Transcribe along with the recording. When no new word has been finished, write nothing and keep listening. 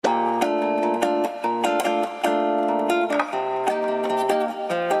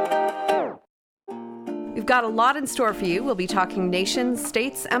got a lot in store for you. We'll be talking nations,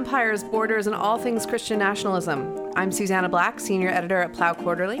 states, empires, borders, and all things Christian nationalism. I'm Susannah Black, senior editor at Plough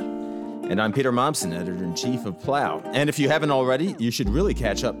Quarterly. And I'm Peter Momsen, editor-in-chief of Plough. And if you haven't already, you should really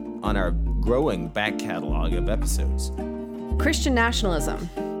catch up on our growing back catalog of episodes. Christian nationalism,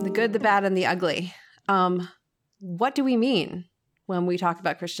 the good, the bad, and the ugly. What do we mean when we talk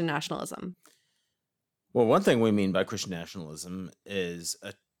about Christian nationalism? Well, one thing we mean by Christian nationalism is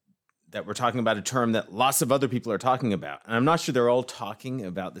that we're talking about a term that lots of other people are talking about. And I'm not sure they're all talking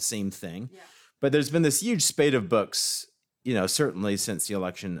about the same thing. Yeah. But there's been this huge spate of books, certainly since the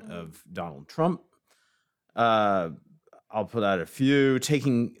election of Donald Trump. I'll put out a few.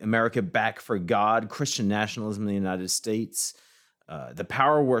 Taking America Back for God, Christian Nationalism in the United States, The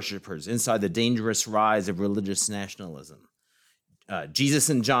Power Worshippers, Inside the Dangerous Rise of Religious Nationalism, Jesus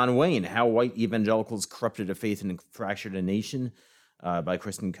and John Wayne, How White Evangelicals Corrupted a Faith and Fractured a Nation, by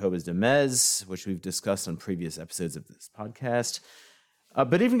Kristen Cobas de Mez, which we've discussed on previous episodes of this podcast.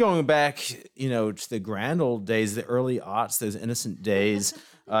 But even going back, to the grand old days, the early aughts, those innocent days,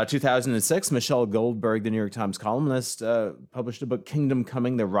 2006, Michelle Goldberg, the New York Times columnist, published a book, Kingdom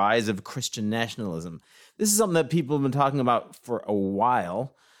Coming, The Rise of Christian Nationalism. This is something that people have been talking about for a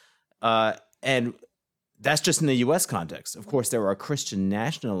while, and that's just in the U.S. context. Of course, there are Christian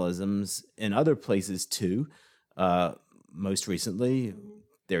nationalisms in other places, too. Most recently,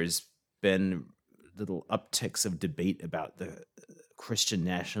 there's been little upticks of debate about the Christian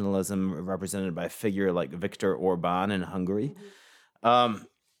nationalism represented by a figure like Viktor Orban in Hungary.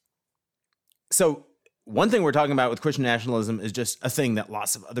 So one thing we're talking about with Christian nationalism is just a thing that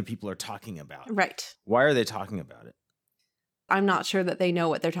lots of other people are talking about. Right. Why are they talking about it? I'm not sure that they know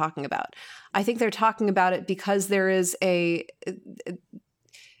what they're talking about. I think they're talking about it because there is it's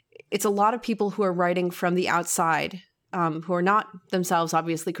a lot of people who are writing from the outside, who are not themselves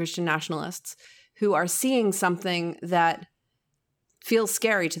obviously Christian nationalists, who are seeing something that feels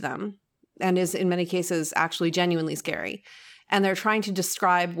scary to them and is in many cases actually genuinely scary. And they're trying to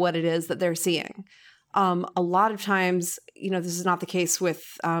describe what it is that they're seeing. A lot of times, this is not the case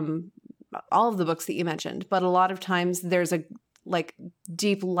with all of the books that you mentioned, but a lot of times there's a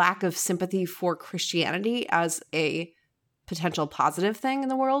deep lack of sympathy for Christianity as a potential positive thing in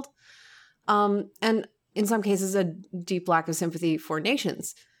the world. And in some cases, a deep lack of sympathy for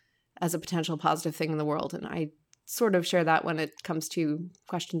nations as a potential positive thing in the world. And I sort of share that when it comes to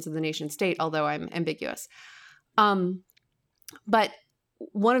questions of the nation state, although I'm ambiguous. But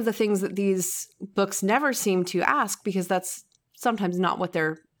one of the things that these books never seem to ask, because that's sometimes not what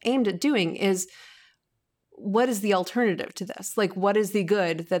they're aimed at doing, is what is the alternative to this? What is the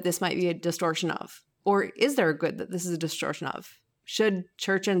good that this might be a distortion of? Or is there a good that this is a distortion of? Should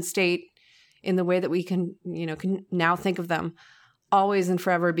church and state, in the way that we can now think of them, always and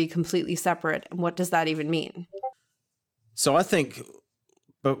forever be completely separate? And what does that even mean? So I think,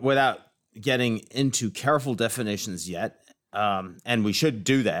 but without getting into careful definitions yet, and we should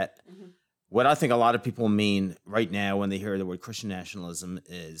do that, what I think a lot of people mean right now when they hear the word Christian nationalism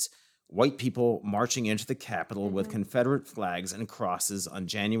is white people marching into the Capitol with Confederate flags and crosses on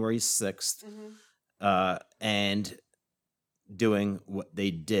January 6th and doing what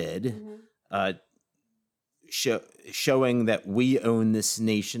they did, showing that we own this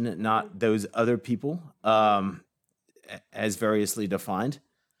nation, not those other people, as variously defined.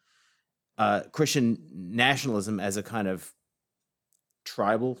 Christian nationalism as a kind of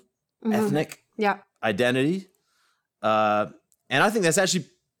tribal, ethnic identity. And I think that's actually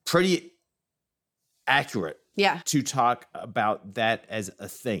pretty accurate to talk about that as a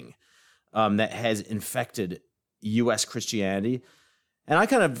thing that has infected U.S. Christianity. And I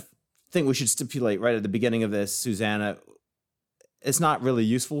kind of think we should stipulate right at the beginning of this, Susannah, it's not really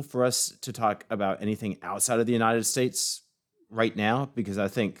useful for us to talk about anything outside of the United States right now, because I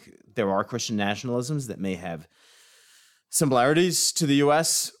think there are Christian nationalisms that may have similarities to the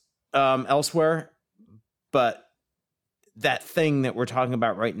U.S. Elsewhere, but that thing that we're talking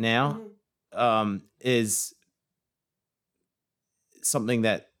about right now is something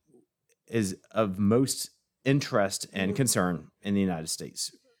that is of most interest and concern in the United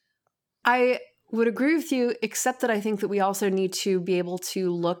States. I would agree with you, except that I think that we also need to be able to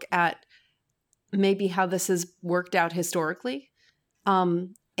look at maybe how this has worked out historically.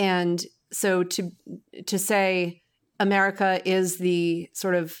 And so to say America is the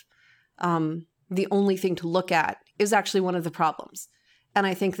sort of the only thing to look at is actually one of the problems. And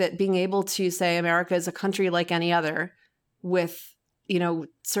I think that being able to say America is a country like any other with,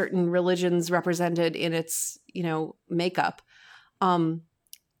 certain religions represented in its, makeup,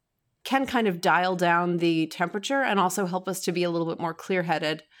 can kind of dial down the temperature and also help us to be a little bit more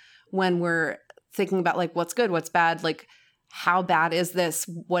clear-headed when we're thinking about like what's good, what's bad, like how bad is this?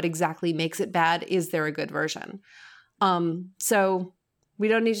 What exactly makes it bad? Is there a good version? So we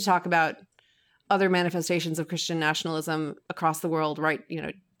don't need to talk about other manifestations of Christian nationalism across the world, right?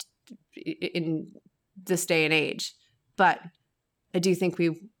 In this day and age. But I do think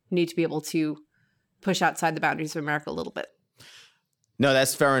we need to be able to push outside the boundaries of America a little bit. No,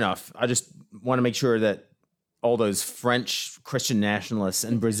 that's fair enough. I just want to make sure that all those French Christian nationalists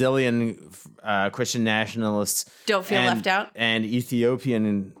and Brazilian Christian nationalists don't feel left out, and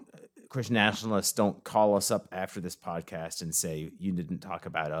Ethiopian Christian nationalists don't call us up after this podcast and say you didn't talk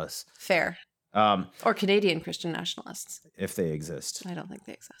about us. Fair. Or Canadian Christian nationalists, if they exist. I don't think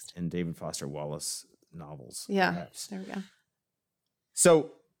they exist. In David Foster Wallace novels. Yeah, perhaps. There we go.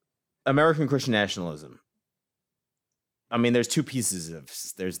 So, American Christian nationalism. I mean, there's two pieces of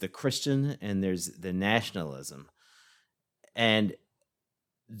this. There's the Christian and there's the nationalism. And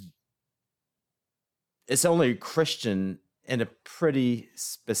it's only Christian in a pretty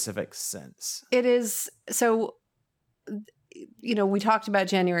specific sense. It is. So, we talked about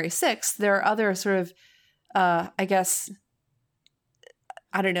January 6th. There are other sort of, I guess,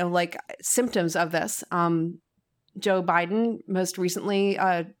 I don't know, like symptoms of this. Joe Biden most recently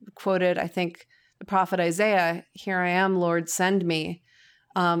quoted, I think, the prophet Isaiah, "Here I am, Lord, send me,"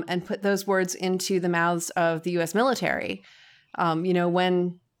 and put those words into the mouths of the U.S. military.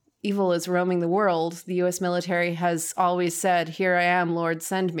 When evil is roaming the world, the U.S. military has always said, "Here I am, Lord,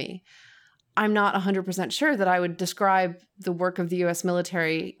 send me." I'm not 100% sure that I would describe the work of the U.S.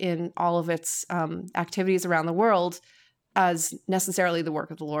 military in all of its activities around the world as necessarily the work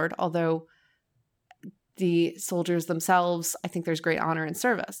of the Lord, although the soldiers themselves, I think there's great honor and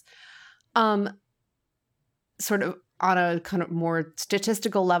service. Sort of on a kind of more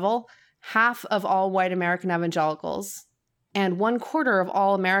statistical level, half of all white American evangelicals and 1/4 of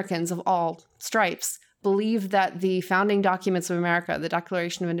all Americans of all stripes believe that the founding documents of America, the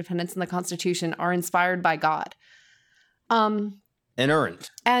Declaration of Independence and the Constitution, are inspired by God. And earned.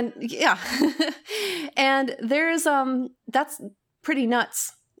 And yeah. And there's that's pretty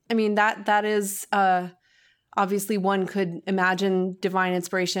nuts. I mean, that is obviously one could imagine divine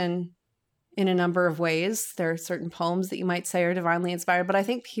inspiration in a number of ways. There are certain poems that you might say are divinely inspired, but I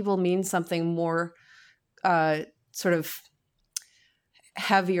think people mean something more sort of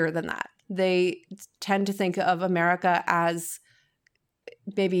heavier than that. They tend to think of America as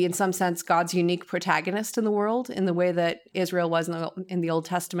maybe in some sense God's unique protagonist in the world, in the way that Israel was in the Old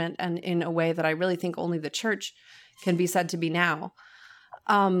Testament, and in a way that I really think only the church can be said to be now.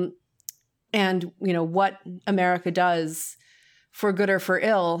 And, what America does, for good or for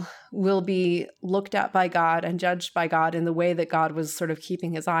ill, will be looked at by God and judged by God in the way that God was sort of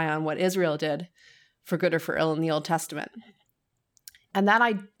keeping his eye on what Israel did, for good or for ill, in the Old Testament. And that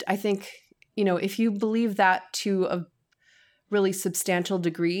I think, if you believe that to a really substantial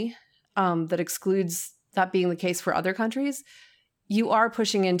degree, that excludes that being the case for other countries, you are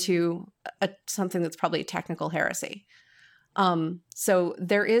pushing into something that's probably a technical heresy. So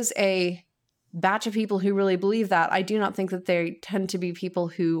there is a batch of people who really believe that. I do not think that they tend to be people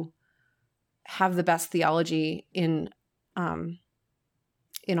who have the best theology in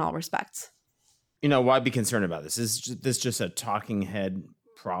all respects. Why be concerned about this? Is this just a talking head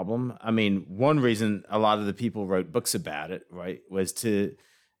problem? I mean, one reason a lot of the people wrote books about it, right, was to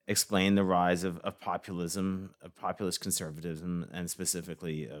explain the rise of populism, of populist conservatism, and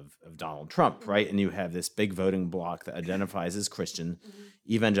specifically of Donald Trump, right? And you have this big voting bloc that identifies as Christian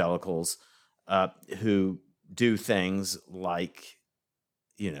evangelicals who do things like,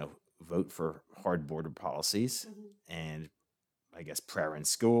 vote for hard border policies and I guess prayer in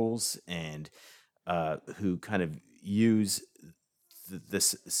schools, and who kind of use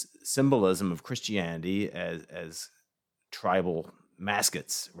this symbolism of Christianity as tribal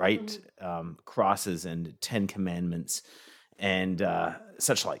mascots, right? Crosses and 10 Commandments and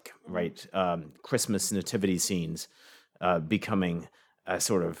such like, right? Christmas nativity scenes becoming a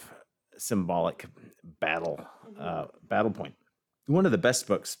sort of symbolic battle point. One of the best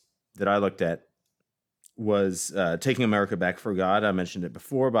books that I looked at was Taking America Back for God. I mentioned it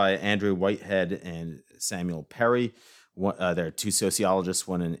before, by Andrew Whitehead and Samuel Perry. There are two sociologists,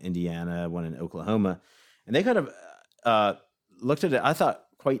 one in Indiana, one in Oklahoma. And they kind of looked at it, I thought,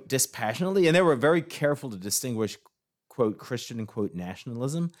 quite dispassionately. And they were very careful to distinguish, quote, Christian and quote,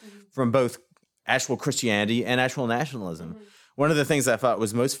 nationalism from both actual Christianity and actual nationalism. One of the things I thought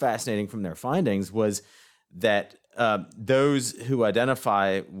was most fascinating from their findings was that those who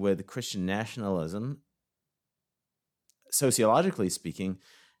identify with Christian nationalism, sociologically speaking,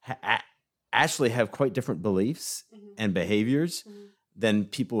 actually have quite different beliefs and behaviors than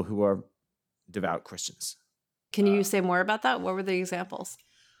people who are devout Christians. Can you say more about that? What were the examples?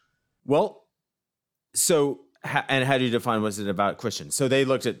 Well, so, and how do you define what's a devout Christian? So they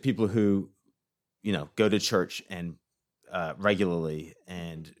looked at people who, go to church and regularly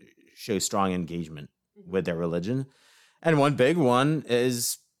and show strong engagement with their religion. And one big one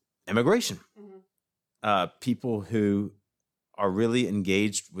is immigration. People who are really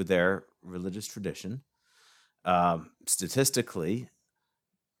engaged with their religious tradition, statistically,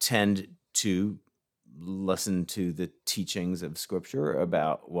 tend to listen to the teachings of Scripture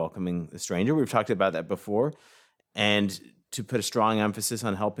about welcoming the stranger. We've talked about that before, and to put a strong emphasis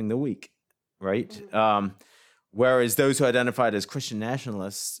on helping the weak, right? Whereas those who identified as Christian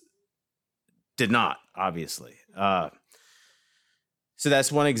nationalists did not, obviously. So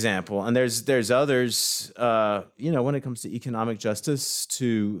that's one example, and there's others. When it comes to economic justice,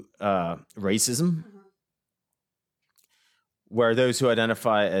 to racism, where those who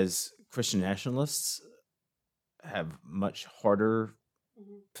identify as Christian nationalists have much harder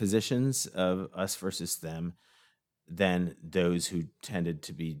positions of us versus them than those who tended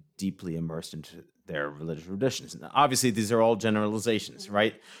to be deeply immersed into their religious traditions. Now, obviously, these are all generalizations,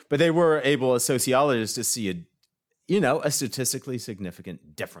 right? But they were able, as sociologists, to see a statistically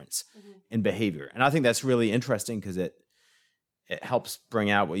significant difference in behavior. And I think that's really interesting because it helps bring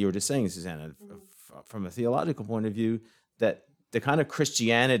out what you were just saying, Susannah, from a theological point of view, that the kind of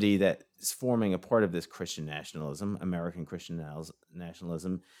Christianity that is forming a part of this Christian nationalism, American Christian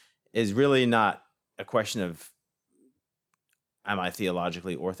nationalism, is really not a question of, am I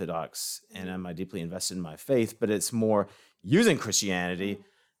theologically orthodox and am I deeply invested in my faith? But it's more using Christianity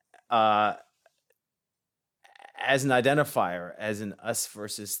as an identifier, as an us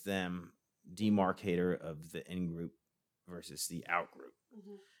versus them demarcator of the in-group versus the out-group.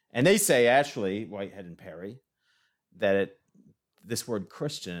 And they say, actually, Whitehead and Perry, that this word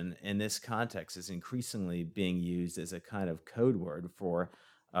Christian in this context is increasingly being used as a kind of code word for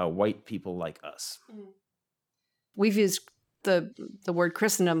white people like us. We've used the word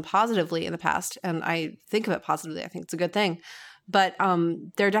Christendom positively in the past, and I think of it positively. I think it's a good thing. But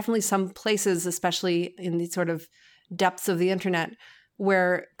there are definitely some places, especially in the sort of depths of the internet,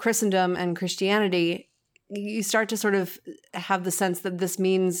 where Christendom and Christianity, you start to sort of have the sense that this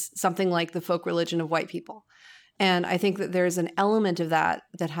means something like the folk religion of white people. And I think that there's an element of that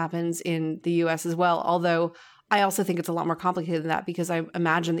happens in the U.S. as well, although I also think it's a lot more complicated than that, because I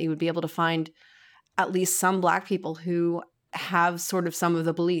imagine that you would be able to find at least some Black people who have sort of some of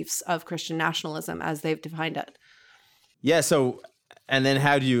the beliefs of Christian nationalism as they've defined it. Yeah, so, and then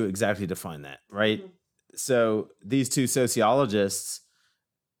how do you exactly define that, right? So these two sociologists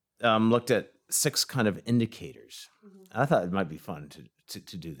looked at 6 kind of indicators. I thought it might be fun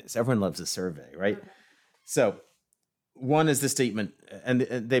to do this. Everyone loves a survey, right? Okay. So one is the statement, and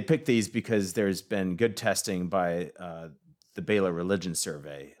they picked these because there's been good testing by the Baylor Religion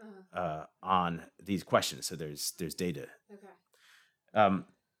Survey on these questions. So there's data. Okay.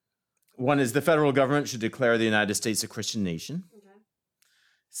 One is the federal government should declare the United States a Christian nation. Okay.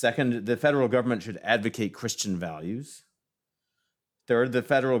 Second, the federal government should advocate Christian values. Third, the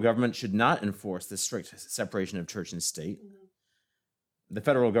federal government should not enforce the strict separation of church and state. The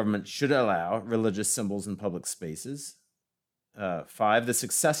federal government should allow religious symbols in public spaces. 5, the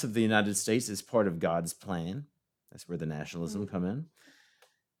success of the United States is part of God's plan. That's where the nationalism come in.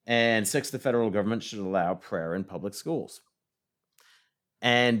 And 6, the federal government should allow prayer in public schools.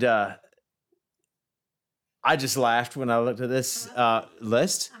 And I just laughed when I looked at this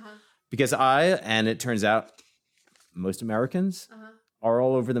list because and it turns out most Americans are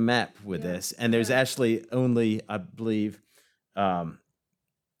all over the map with this. And there's actually only, I believe,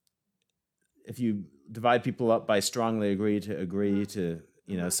 if you divide people up by strongly agree to,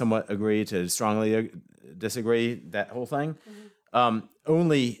 somewhat agree to strongly disagree, that whole thing,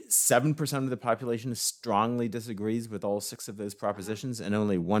 only 7% of the population strongly disagrees with all 6 of those propositions, and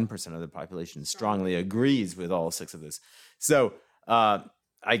only 1% of the population strongly agrees with all 6 of those. So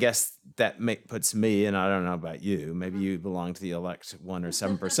I guess that puts me, and I don't know about you, maybe you belong to the elect 1 or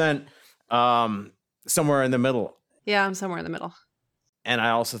 7%, somewhere in the middle. Yeah, I'm somewhere in the middle. And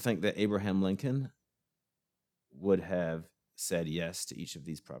I also think that Abraham Lincoln would have said yes to each of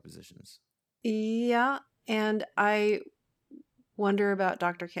these propositions. Yeah, and I wonder about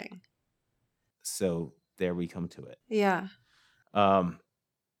Dr. King. So there we come to it. Yeah. Now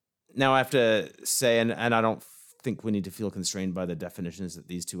I have to say, and I don't think we need to feel constrained by the definitions that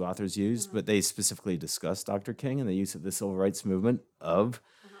these 2 authors used, but they specifically discuss Dr. King and the use of the civil rights movement of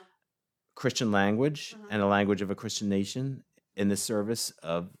Christian language and a language of a Christian nation in the service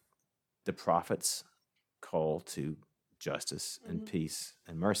of the prophet's call to justice, and peace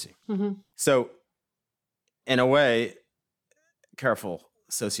and mercy. Mm-hmm. So, in a way, careful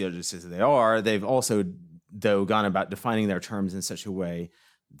sociologists as they are, they've also, though, gone about defining their terms in such a way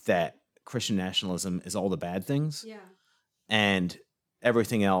that Christian nationalism is all the bad things, and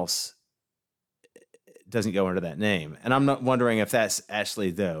everything else doesn't go under that name. And I'm not wondering if that's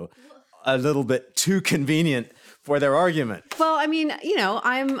actually, though, a little bit too convenient for their argument. Well, I mean,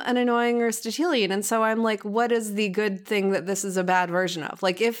 I'm an annoying Aristotelian, and so I'm like, what is the good thing that this is a bad version of?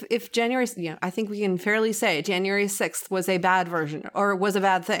 Like, if January, I think we can fairly say January 6th was a bad version, or was a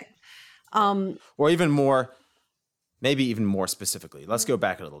bad thing. Or even more, maybe even more specifically, let's go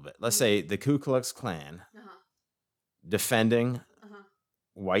back a little bit. Let's say the Ku Klux Klan defending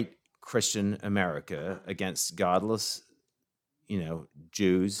white Christian America against godless,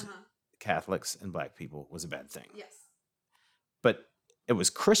 Jews, Catholics, and black people was a bad thing. Yes. But it was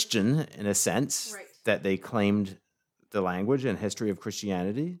Christian in a sense that they claimed the language and history of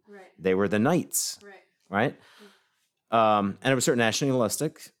Christianity. Right. They were the knights, right? And it was sort of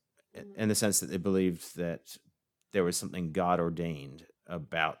nationalistic in the sense that they believed that there was something God ordained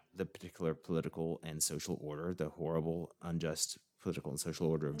about the particular political and social order, the horrible, unjust political and social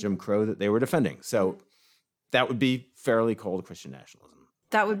order of Jim Crow that they were defending. So that would be fairly called Christian nationalism.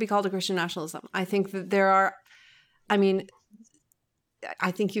 That would be called a Christian nationalism. I think that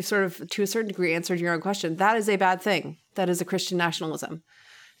I think you've sort of, to a certain degree, answered your own question. That is a bad thing. That is a Christian nationalism.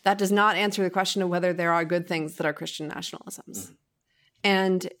 That does not answer the question of whether there are good things that are Christian nationalisms.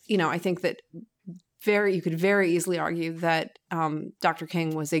 And, I think that you could very easily argue that Dr.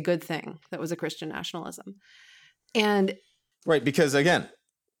 King was a good thing. That was a Christian nationalism. And right, because again,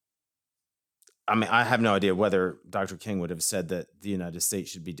 I have no idea whether Dr. King would have said that the United States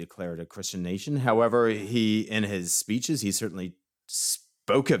should be declared a Christian nation. However, in his speeches, he certainly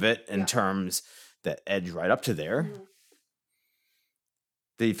spoke of it in terms that edge right up to there.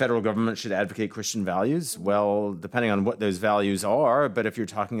 The federal government should advocate Christian values. Well, depending on what those values are, but if you're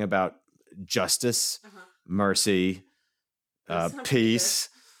talking about justice, mercy, peace,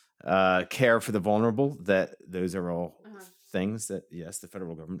 care for the vulnerable, that those are all things that, yes, the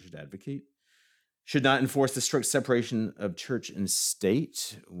federal government should advocate. Should not enforce the strict separation of church and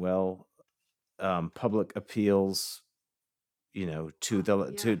state. Well, public appeals, to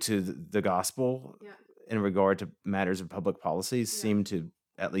the gospel in regard to matters of public policy seem to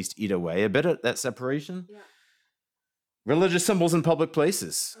at least eat away a bit at that separation. Yeah. Religious symbols in public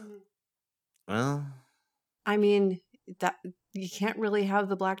places. Well, I mean, that you can't really have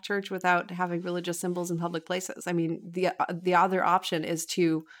the black church without having religious symbols in public places. I mean, the other option is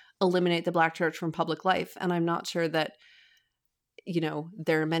to eliminate the black church from public life. And I'm not sure that,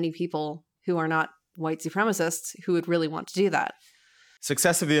 there are many people who are not white supremacists who would really want to do that.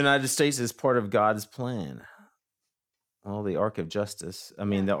 Success of the United States is part of God's plan. Well, the arc of justice.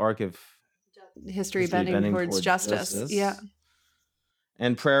 The arc of history bending towards justice. Yeah.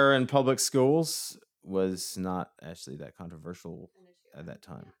 And prayer in public schools was not actually that controversial at that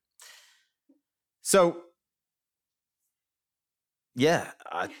time. So, yeah,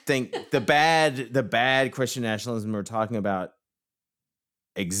 I think the bad Christian nationalism we're talking about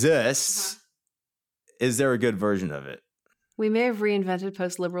exists. Is there a good version of it? We may have reinvented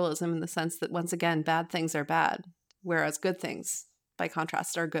post-liberalism in the sense that, once again, bad things are bad, whereas good things, by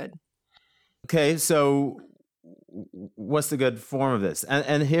contrast, are good. Okay, so what's the good form of this?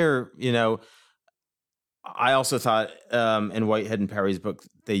 And here, I also thought in Whitehead and Perry's book,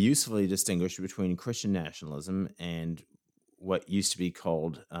 they usefully distinguished between Christian nationalism and what used to be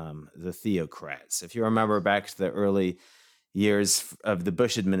called the theocrats. If you remember back to the early years of the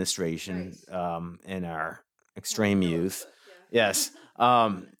Bush administration in our extreme youth, yes,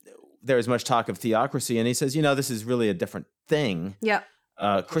 there was much talk of theocracy, and he says, this is really a different thing. Yeah.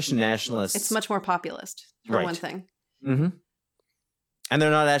 Christian nationalists. It's much more populist, for one thing. Mm-hmm. And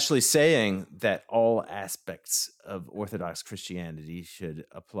they're not actually saying that all aspects of Orthodox Christianity should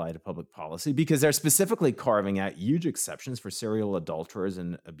apply to public policy, because they're specifically carving out huge exceptions for serial adulterers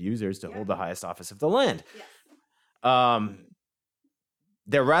and abusers to hold the highest office of the land. Yeah.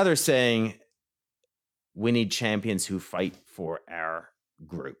 They're rather saying we need champions who fight for our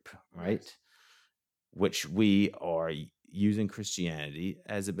group, right? Which we are using Christianity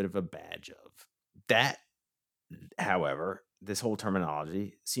as a bit of a badge of. That, however, this whole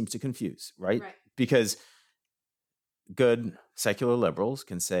terminology seems to confuse, right? Because good secular liberals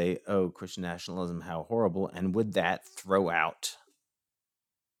can say, oh, Christian nationalism, how horrible. And would that throw out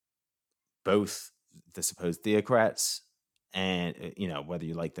both the supposed theocrats and, whether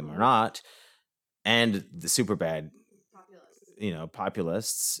you like them or not, and the super bad,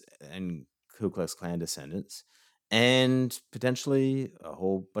 populists and Ku Klux Klan descendants, and potentially a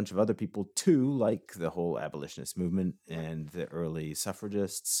whole bunch of other people too, like the whole abolitionist movement and the early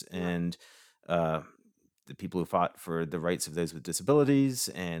suffragists and the people who fought for the rights of those with disabilities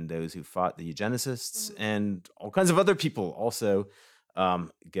and those who fought the eugenicists and all kinds of other people also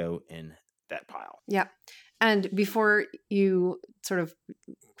go in that pile. Yeah. And before you sort of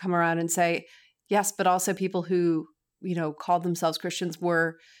come around and say, yes, but also people who, called themselves Christians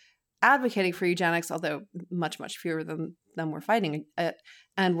were advocating for eugenics, although much, much fewer of them were fighting it,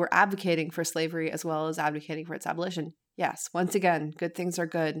 and were advocating for slavery as well as advocating for its abolition. Yes, once again, good things are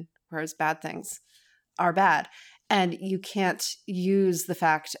good, whereas bad things are bad. And you can't use the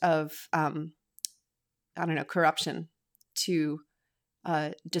fact of, corruption to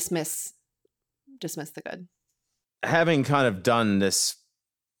dismiss the good. Having kind of done this,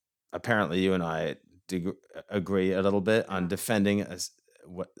 apparently you and I agree a little bit on defending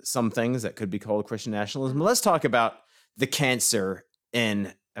some things that could be called Christian nationalism. Let's talk about the cancer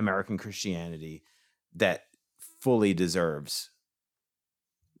in American Christianity that fully deserves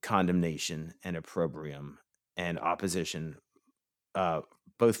condemnation and opprobrium and opposition,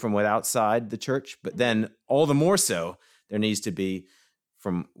 both from outside the church, but then all the more so there needs to be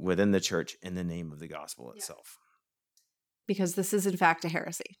from within the church in the name of the gospel itself. Because this is in fact a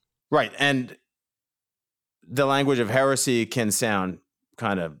heresy. Right. And the language of heresy can sound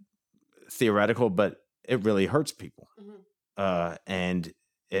kind of theoretical, but it really hurts people. And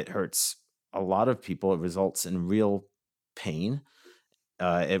it hurts a lot of people. It results in real pain.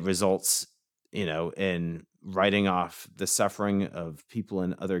 It results, in writing off the suffering of people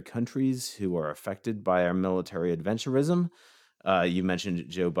in other countries who are affected by our military adventurism. You mentioned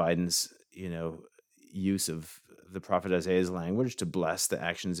Joe Biden's, use of the prophet Isaiah's language to bless the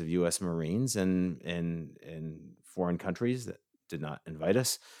actions of U.S. Marines in foreign countries that did not invite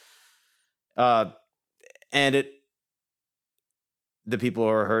us. And the people who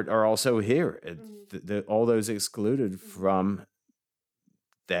are hurt are also here. All those excluded from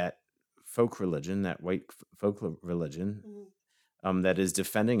that folk religion, that white folk religion, that is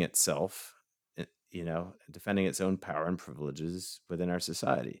defending itself, defending its own power and privileges within our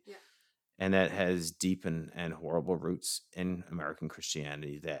society. Yeah. And that has deep and horrible roots in American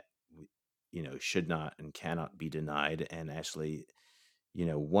Christianity that, should not and cannot be denied. And actually,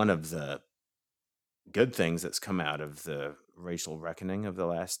 one of the good things that's come out of the racial reckoning of the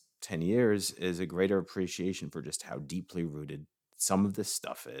last 10 years is a greater appreciation for just how deeply rooted some of this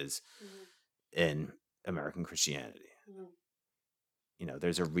stuff is in American Christianity.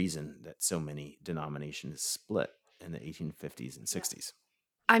 There's a reason that so many denominations split in the 1850s and 60s.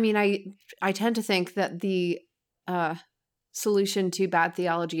 I mean, I tend to think that the solution to bad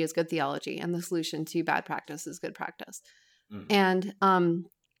theology is good theology, and the solution to bad practice is good practice. And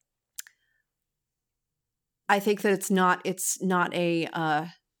I think that it's not a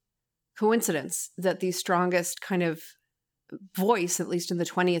coincidence that the strongest kind of voice, at least in the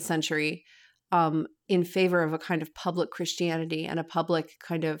 20th century, in favor of a kind of public Christianity and a public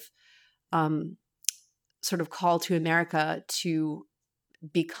kind of sort of call to America to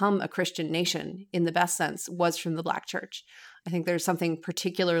become a Christian nation in the best sense, was from the Black church. I think there's something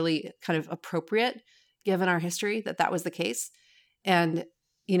particularly kind of appropriate given our history that was the case. And,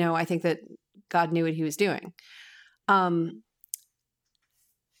 I think that God knew what he was doing. That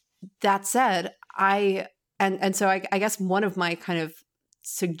said, I guess one of my kind of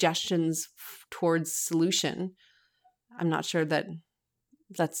suggestions towards solution, I'm not sure that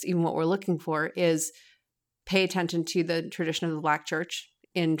that's even what we're looking for, is pay attention to the tradition of the Black church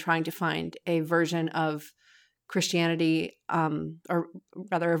in trying to find a version of Christianity, or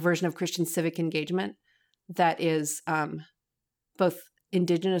rather a version of Christian civic engagement that is both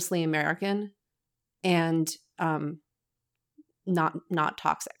indigenously American and not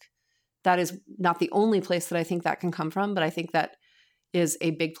toxic. That is not the only place that I think that can come from, but I think that is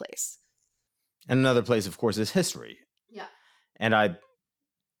a big place. And another place, of course, is history. Yeah. And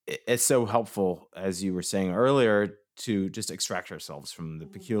it's so helpful, as you were saying earlier, to just extract ourselves from the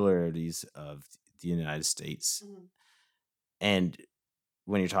peculiarities of the United States. And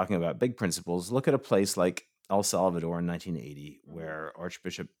when you're talking about big principles, look at a place like El Salvador in 1980, where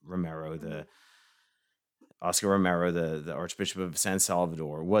Archbishop Romero, Oscar Romero, the Archbishop of San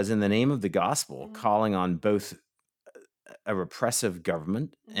Salvador, was in the name of the gospel calling on both a repressive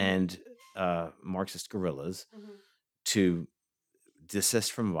government and Marxist guerrillas to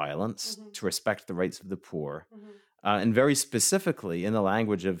desist from violence, to respect the rights of the poor, and very specifically in the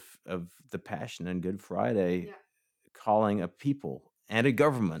language of the Passion and Good Friday, calling a people and a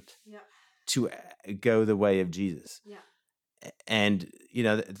government to go the way of Jesus. And,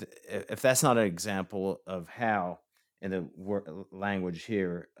 if that's not an example of how, in the language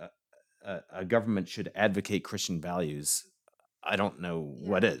here, a government should advocate Christian values, I don't know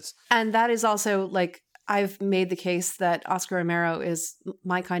what is. And that is also, like, I've made the case that Oscar Romero is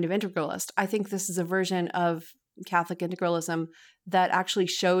my kind of integralist. I think this is a version of Catholic integralism that actually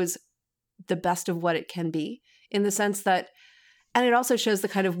shows the best of what it can be, in the sense that, and it also shows the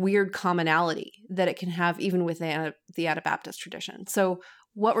kind of weird commonality that it can have even within the Anabaptist tradition. So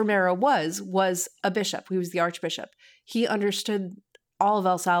what Romero was a bishop. He was the archbishop. He understood all of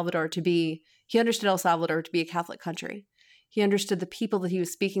El Salvador to be a Catholic country. He understood the people that he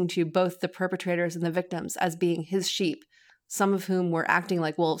was speaking to, both the perpetrators and the victims, as being his sheep, some of whom were acting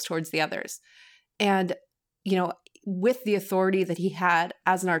like wolves towards the others. And, with the authority that he had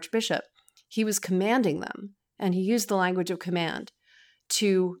as an archbishop, he was commanding them, and he used the language of command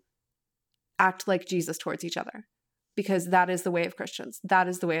to act like Jesus towards each other, because that is the way of Christians. That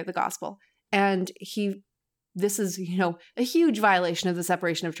is the way of the gospel. And this is, a huge violation of the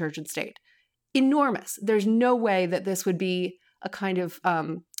separation of church and state. Enormous. There's no way that this would be a kind of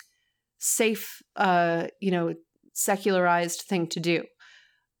safe, secularized thing to do.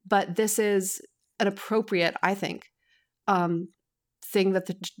 But this is an appropriate, I think, thing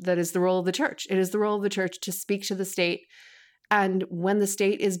that is the role of the church. It is the role of the church to speak to the state. And when the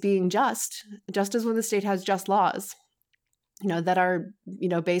state is being just as when the state has just laws, that are,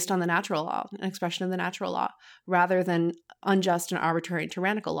 based on the natural law, an expression of the natural law, rather than unjust and arbitrary and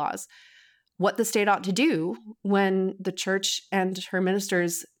tyrannical laws. What the state ought to do when the church and her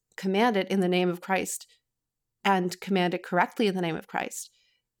ministers command it in the name of Christ, and command it correctly in the name of Christ,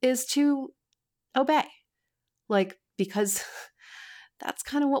 is to obey. Because that's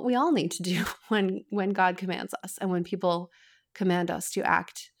kind of what we all need to do when God commands us, and when people command us to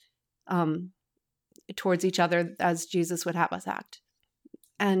act towards each other as Jesus would have us act.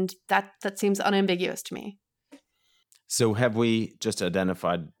 And that seems unambiguous to me. So have we just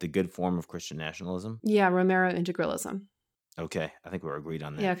identified the good form of Christian nationalism? Yeah, Romero integralism. Okay, I think we're agreed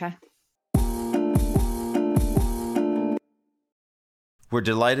on that. Yeah, okay. We're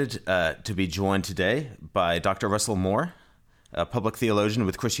delighted to be joined today by Dr. Russell Moore, a public theologian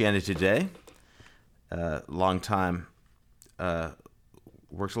with Christianity Today, worked a long time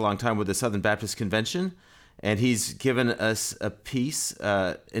with the Southern Baptist Convention, and he's given us a piece,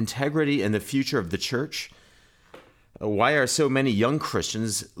 Integrity and the Future of the Church. Why are so many young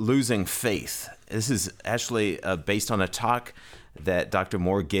Christians losing faith? This is actually based on a talk that Dr.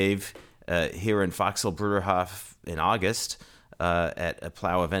 Moore gave here in Foxville Bruderhof in August at a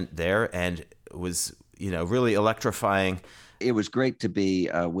Plow event there, and it was, really electrifying. It was great to be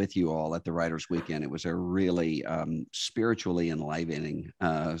with you all at the Writers' Weekend. It was a really spiritually enlivening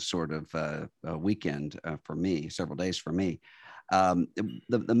sort of weekend for me, several days for me.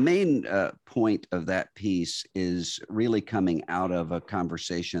 The main point of that piece is really coming out of a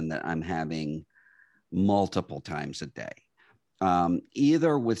conversation that I'm having multiple times a day,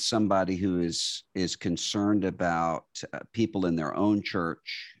 either with somebody who is concerned about people in their own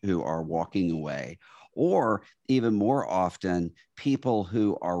church who are walking away, or even more often, people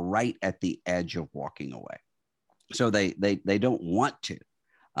who are right at the edge of walking away. So they don't want to.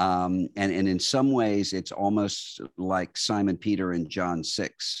 And in some ways, it's almost like Simon Peter in John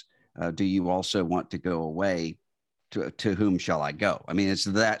 6. Do you also want to go away? To whom shall I go? I mean, it's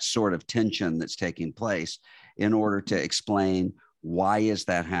that sort of tension that's taking place in order to explain why is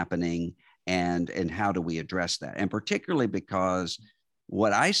that happening, and how do we address that? And particularly because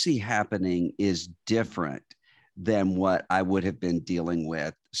what I see happening is different than what I would have been dealing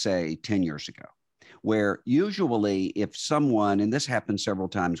with, say, 10 years ago. Where usually if someone, and this happened several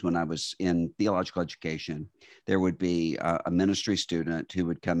times when I was in theological education, there would be a ministry student who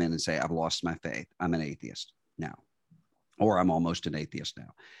would come in and say, I've lost my faith. I'm an atheist now, or I'm almost an atheist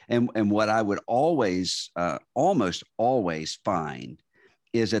now. And what I would always, almost always find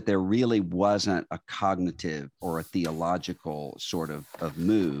is that there really wasn't a cognitive or a theological sort of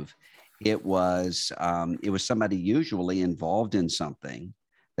move. It was somebody usually involved in something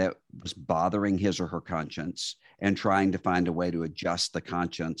that was bothering his or her conscience and trying to find a way to adjust the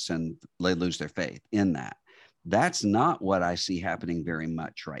conscience, and they lose their faith in that. That's not what I see happening very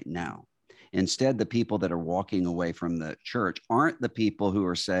much right now. Instead, the people that are walking away from the church aren't the people who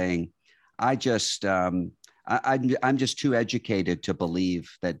are saying, I'm just too educated to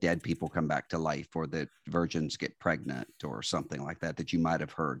believe that dead people come back to life, or that virgins get pregnant, or something like that you might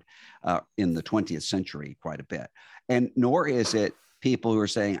have heard in the 20th century quite a bit. And nor is it people who are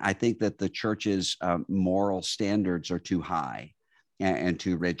saying, I think that the church's moral standards are too high and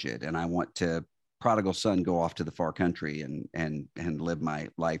too rigid, and I want to prodigal son go off to the far country and live my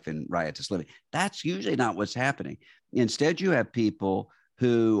life in riotous living. That's usually not what's happening. Instead, you have people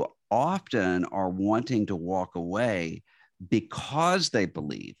who often are wanting to walk away because they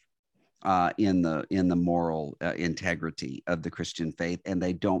believe in the moral integrity of the Christian faith, and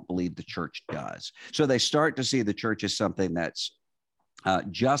they don't believe the church does. So they start to see the church as something that's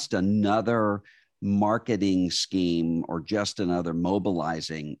just another marketing scheme or just another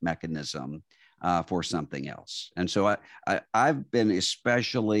mobilizing mechanism for something else. And so I've been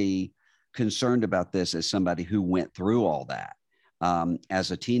especially concerned about this as somebody who went through all that as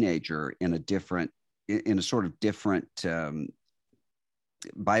a teenager in a sort of different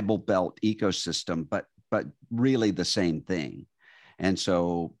Bible Belt ecosystem, but really the same thing. And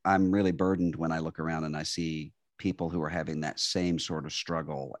so I'm really burdened when I look around and I see people who are having that same sort of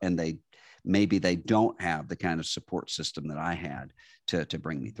struggle, and maybe they don't have the kind of support system that I had to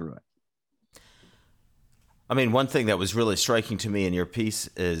bring me through it. I mean, one thing that was really striking to me in your piece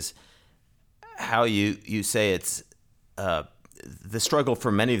is how you say it's the struggle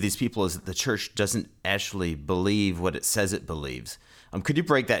for many of these people is that the church doesn't actually believe what it says it believes. Could you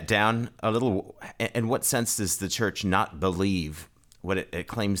break that down a little? In what sense does the church not believe what it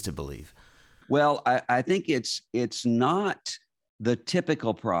claims to believe? Well, I think it's not the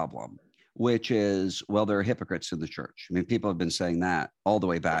typical problem, which is, well, there are hypocrites in the church. I mean, people have been saying that all the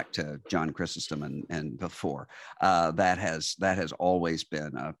way back to John Chrysostom and before. That has always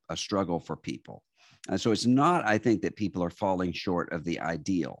been a struggle for people. And so it's not, I think, that people are falling short of the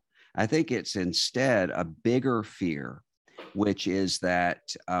ideal. I think it's instead a bigger fear, which is that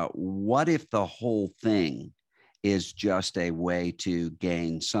what if the whole thing is just a way to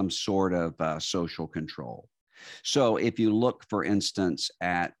gain some sort of social control? So if you look, for instance,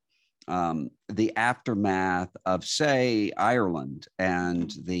 at the aftermath of, say, Ireland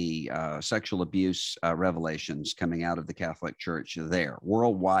and the sexual abuse revelations coming out of the Catholic Church there,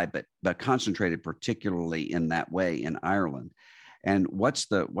 worldwide, but concentrated particularly in that way in Ireland. And what's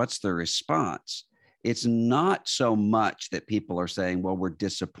the response? It's not so much that people are saying, well, we're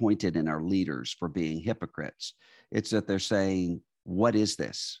disappointed in our leaders for being hypocrites. It's that they're saying, what is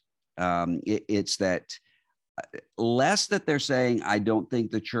this? It's that less that they're saying, I don't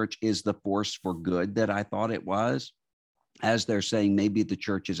think the church is the force for good that I thought it was, as they're saying, maybe the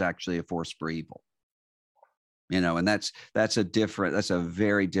church is actually a force for evil. And that's a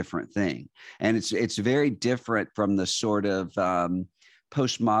very different thing. And it's very different from the sort of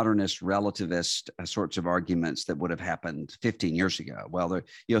postmodernist relativist sorts of arguments that would have happened 15 years ago. Well,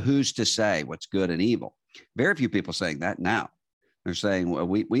 who's to say what's good and evil? Very few people saying that now. They're saying, well,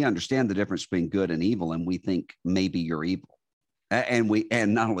 we understand the difference between good and evil, and we think maybe you're evil. And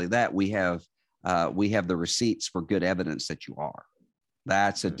not only that, we have the receipts for good evidence that you are.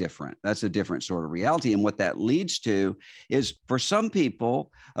 That's a different sort of reality. And what that leads to is, for some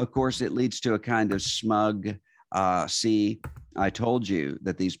people, of course, it leads to a kind of smug, see, I told you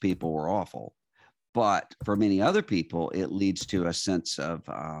that these people were awful. But for many other people, it leads to a sense of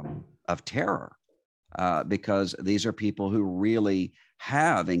terror, because these are people who really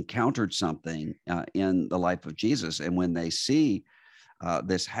have encountered something in the life of Jesus. And when they see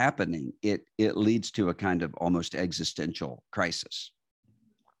this happening, it leads to a kind of almost existential crisis.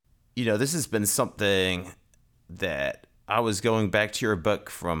 This has been something that I was going back to your book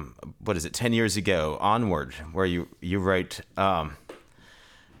from, 10 years ago onward, where you write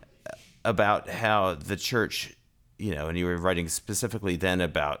about how the church, and you were writing specifically then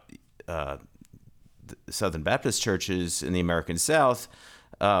about the Southern Baptist churches in the American South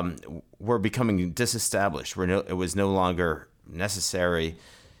were becoming disestablished, where it was no longer necessary,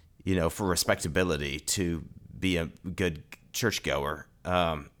 for respectability to be a good churchgoer,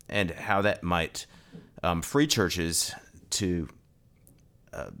 and how that might free churches to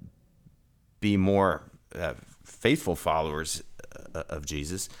be more faithful followers of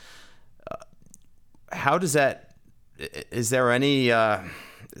Jesus. How does that? Is there any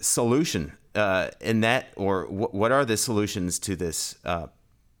solution in that, or what are the solutions to this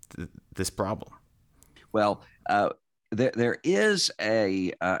this problem? Well, there is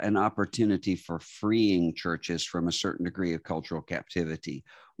an opportunity for freeing churches from a certain degree of cultural captivity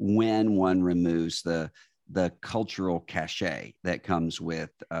when one removes the cultural cachet that comes with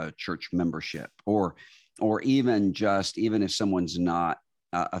church membership, or even if someone's not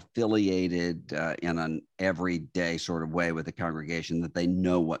affiliated in an everyday sort of way with the congregation, that they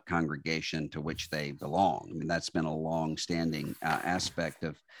know what congregation to which they belong. I mean, that's been a long-standing aspect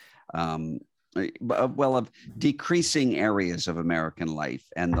of decreasing areas of American life,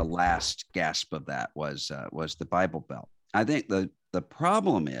 and the last gasp of that was the Bible Belt. I think the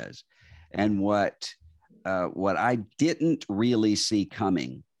problem is And what I didn't really see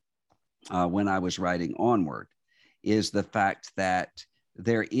coming when I was writing Onward is the fact that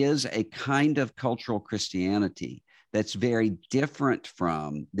there is a kind of cultural Christianity that's very different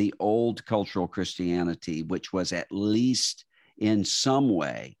from the old cultural Christianity, which was at least in some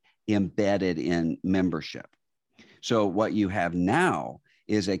way embedded in membership. So what you have now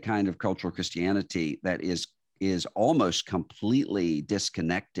is a kind of cultural Christianity that is almost completely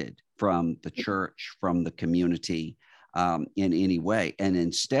disconnected from the church, from the community in any way, and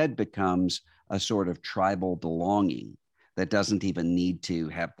instead becomes a sort of tribal belonging that doesn't even need to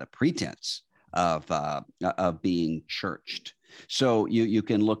have the pretense of being churched. So you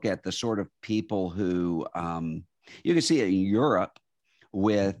can look at the sort of people who you can see it in Europe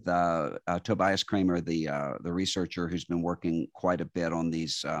with Tobias Kramer, the researcher who's been working quite a bit on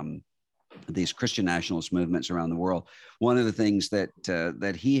these Christian nationalist movements around the world. One of the things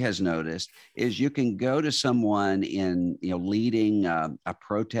that he has noticed is you can go to someone in leading a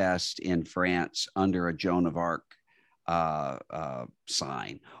protest in France under a Joan of Arc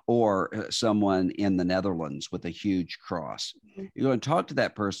sign, or someone in the Netherlands with a huge cross. You go and talk to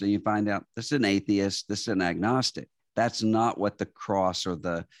that person, and you find out this is an atheist, this is an agnostic. That's not what the cross or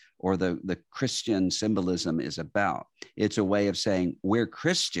the Christian symbolism is about. It's a way of saying we're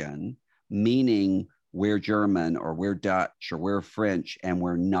Christian, meaning we're German or we're Dutch or we're French, and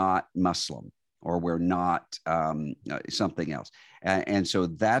we're not Muslim or we're not something else. And so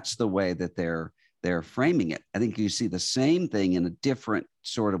that's the way that they're framing it. I think you see the same thing in a different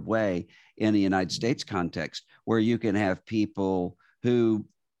sort of way in the United States context, where you can have people who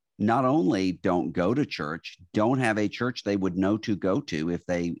not only don't go to church, don't have a church they would know to go to if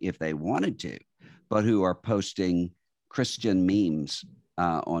they wanted to, but who are posting Christian memes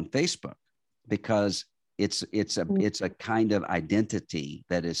on Facebook, because it's a kind of identity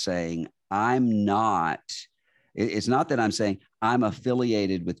that is saying it's not that I'm saying I'm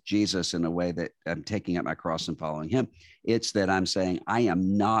affiliated with Jesus in a way that I'm taking up my cross and following him. It's that I'm saying I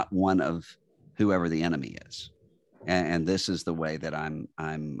am not one of whoever the enemy is. And this is the way that I'm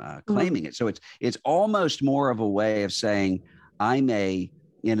claiming it. So it's almost more of a way of saying in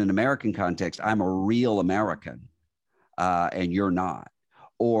an American context, I'm a real American and you're not.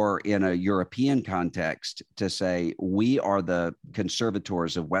 Or in a European context, to say we are the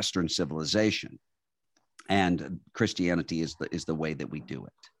conservators of Western civilization, and Christianity is the way that we do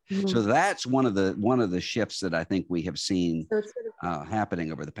it. Mm-hmm. So that's one of the shifts that I think we have seen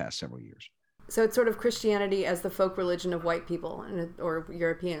happening over the past several years. So it's sort of Christianity as the folk religion of white people or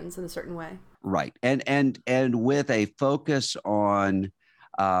Europeans in a certain way. Right. And with a focus on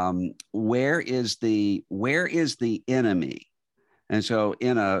where is the enemy? And so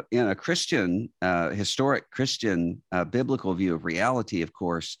in a Christian, historic Christian biblical view of reality, of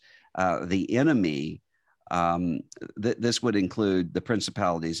course, the enemy, this would include the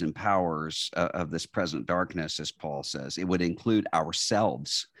principalities and powers of this present darkness, as Paul says. It would include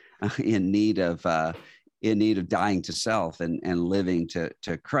ourselves in need of dying to self and living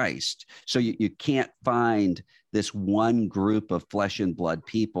to Christ. So you can't find this one group of flesh and blood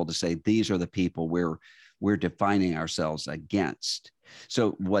people to say these are the people we're defining ourselves against.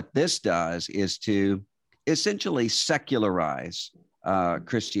 So what this does is to essentially secularize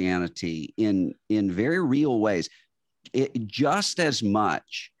Christianity in very real ways, just as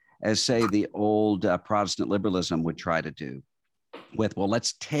much as, say, the old Protestant liberalism would try to do.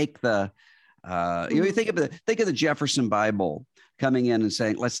 Let's take you think of the Jefferson Bible coming in and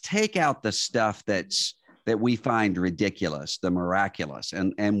saying, let's take out the stuff that we find ridiculous, the miraculous,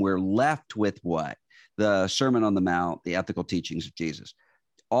 and we're left with what? The Sermon on the Mount, the ethical teachings of Jesus.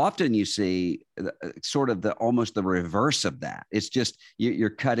 Often you see sort of almost the reverse of that. It's just you're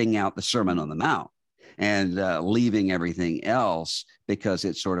cutting out the Sermon on the Mount and leaving everything else because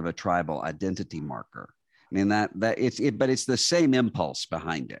it's sort of a tribal identity marker. I mean but it's the same impulse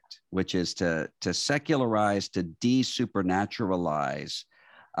behind it, which is to secularize, to de-supernaturalize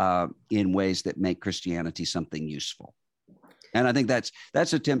in ways that make Christianity something useful. And I think that's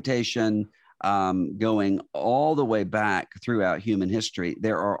a temptation going all the way back throughout human history.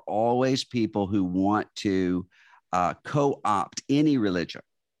 There are always people who want to co-opt any religion.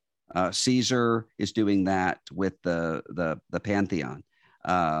 Caesar is doing that with the pantheon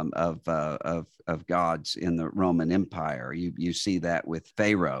of gods in the Roman Empire. You see that with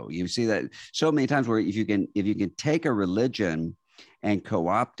Pharaoh. You see that so many times where if you can take a religion and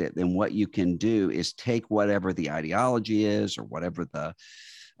co-opt it, then what you can do is take whatever the ideology is or whatever the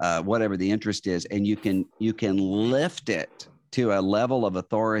interest is, and you can lift it to a level of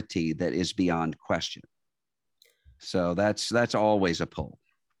authority that is beyond question. So that's always a pull.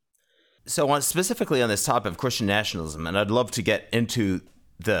 So specifically on this topic of Christian nationalism, and I'd love to get into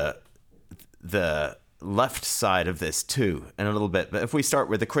the left side of this too in a little bit, but if we start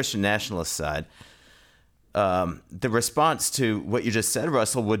with the Christian nationalist side, the response to what you just said,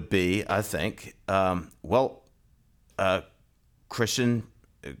 Russell, would be, I think, Christian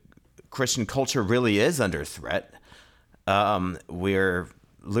culture really is under threat. We're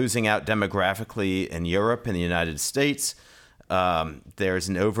losing out demographically in Europe and the United States. There's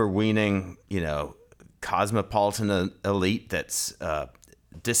an overweening, cosmopolitan elite that's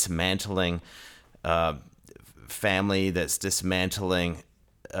dismantling family, that's dismantling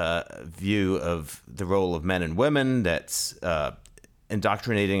view of the role of men and women, that's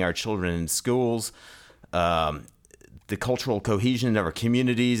indoctrinating our children in schools. The cultural cohesion of our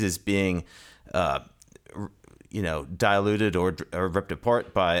communities is being, diluted or ripped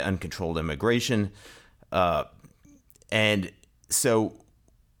apart by uncontrolled immigration. And so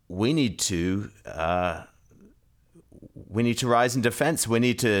we need to rise in defense. We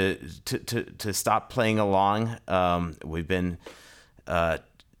need to stop playing along. We've been, that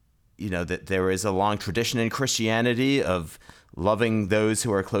there is a long tradition in Christianity of loving those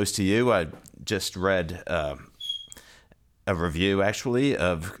who are close to you. I just read a review, actually,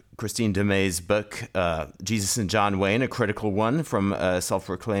 of Christine DeMay's book, Jesus and John Wayne, a critical one from a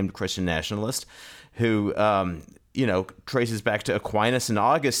self-proclaimed Christian nationalist who, traces back to Aquinas and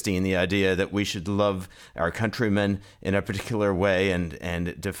Augustine, the idea that we should love our countrymen in a particular way,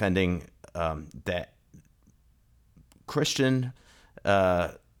 and defending that Christian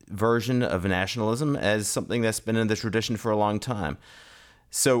version of nationalism as something that's been in the tradition for a long time.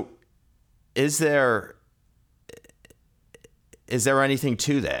 So is there anything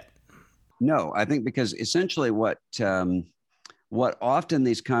to that? No, I think because essentially what often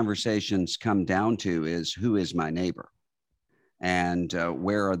these conversations come down to is, who is my neighbor? And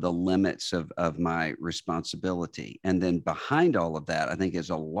where are the limits of my responsibility? And then behind all of that, I think,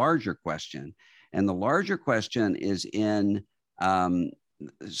 is a larger question. And the larger question is in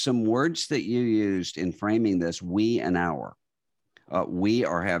some words that you used in framing this: we and our. We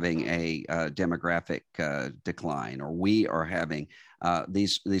are having a demographic decline, or we are having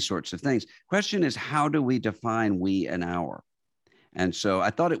these sorts of things. Question is, how do we define we and our? And so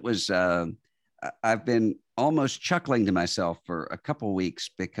I thought it was, I've been almost chuckling to myself for a couple of weeks,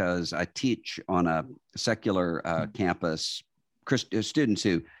 because I teach on a secular campus, students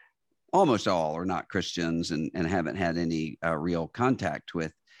who almost all are not Christians and haven't had any real contact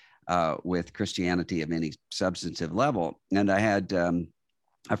with Christianity of any substantive level. And I had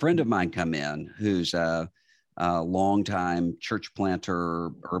a friend of mine come in who's a longtime church planter,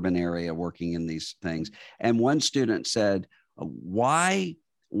 urban area, working in these things. And one student said, why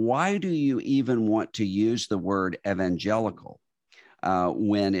do you even want to use the word evangelical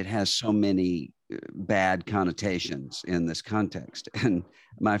when it has so many bad connotations in this context? And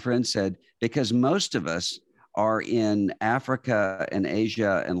my friend said, because most of us are in Africa and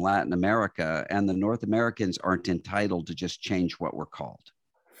Asia and Latin America, and the North Americans aren't entitled to just change what we're called.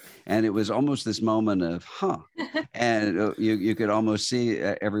 And it was almost this moment of, and you could almost see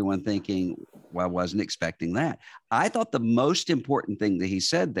everyone thinking, well, I wasn't expecting that. I thought the most important thing that he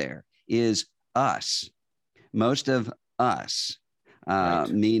said there is us, most of us, right.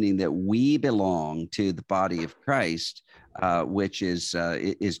 Meaning that we belong to the body of Christ, which is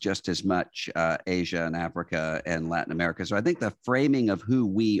just as much Asia and Africa and Latin America. So I think the framing of who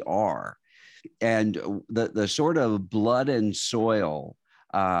we are and the sort of blood and soil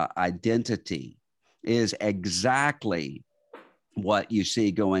identity is exactly what you see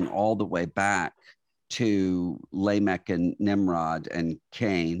going all the way back to Lamech and Nimrod and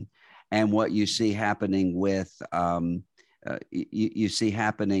Cain, and what you see happening with you see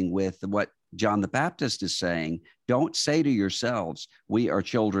happening with what John the Baptist is saying. Don't say to yourselves, we are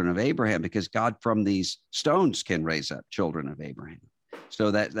children of Abraham, because God from these stones can raise up children of Abraham. So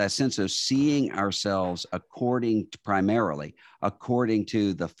that sense of seeing ourselves primarily according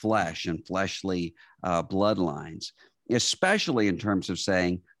to the flesh and fleshly bloodlines, especially in terms of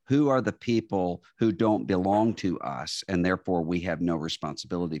saying, who are the people who don't belong to us and therefore we have no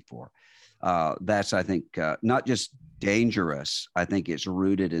responsibility for? That's, I think, not just dangerous. I think it's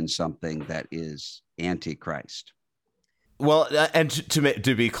rooted in something that is anti-Christ. Well, and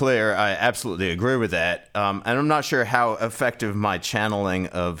to be clear, I absolutely agree with that. And I'm not sure how effective my channeling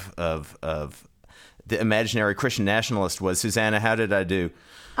of the imaginary Christian nationalist was. Susannah, how did I do?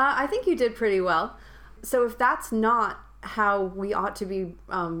 I think you did pretty well. So if that's not how we ought to be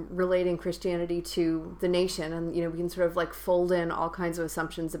relating Christianity to the nation, and we can sort of like fold in all kinds of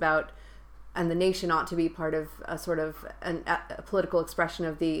assumptions about, and the nation ought to be part of a sort of a political expression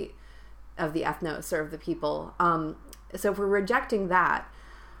of the the ethnos or of the people. So if we're rejecting that,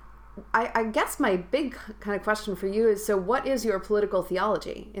 I guess my big kind of question for you is, so what is your political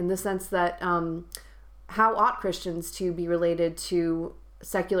theology, in the sense that how ought Christians to be related to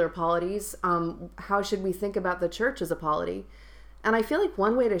secular polities? How should we think about the church as a polity? And I feel like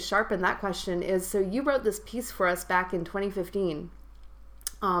one way to sharpen that question is, so you wrote this piece for us back in 2015,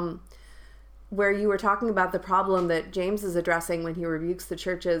 where you were talking about the problem that James is addressing when he rebukes the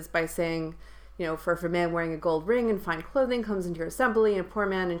churches by saying, you know, for if a man wearing a gold ring and fine clothing comes into your assembly, and a poor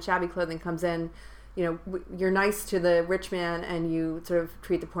man in shabby clothing comes in, you know, you're nice to the rich man and you sort of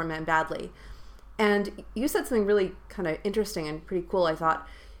treat the poor man badly. And you said something really kind of interesting and pretty cool, I thought.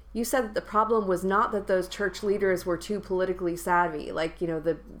 You said that the problem was not that those church leaders were too politically savvy, like, you know,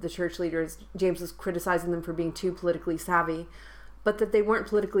 the church leaders, James was criticizing them for being too politically savvy, but that they weren't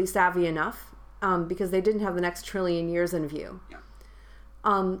politically savvy enough because they didn't have the next trillion years in view.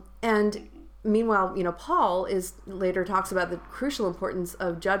 Yeah. And meanwhile, you know, Paul later talks about the crucial importance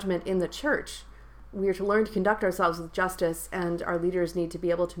of judgment in the church. We are to learn to conduct ourselves with justice, and our leaders need to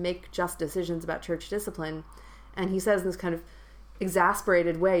be able to make just decisions about church discipline. And he says in this kind of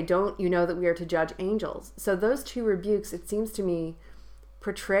exasperated way, don't you know that we are to judge angels? So those two rebukes, it seems to me,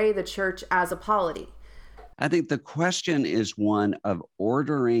 portray the church as a polity. I think the question is one of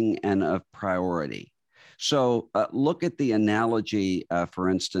ordering and of priority. So look at the analogy, for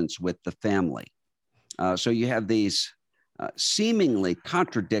instance, with the family. So you have these seemingly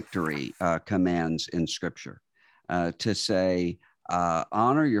contradictory commands in Scripture to say,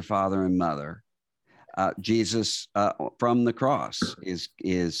 honor your father and mother. Jesus from the cross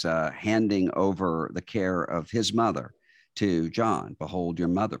is handing over the care of his mother to John. Behold your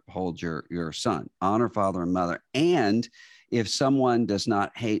mother, behold your son. Honor father and mother. And if someone does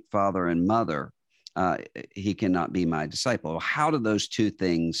not hate father and mother, he cannot be my disciple. How do those two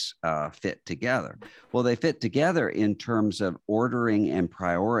things fit together? Well, they fit together in terms of ordering and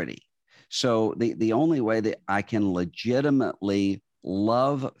priority. So the only way that I can legitimately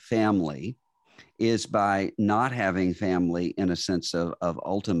love family is by not having family in a sense of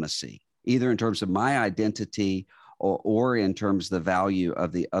ultimacy, either in terms of my identity or in terms of the value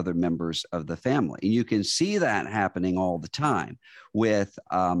of the other members of the family. And you can see that happening all the time with,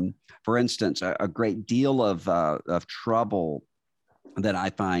 for instance, a great deal of trouble that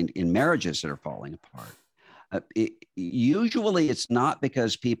I find in marriages that are falling apart. Usually it's not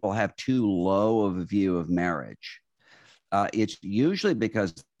because people have too low of a view of marriage. It's usually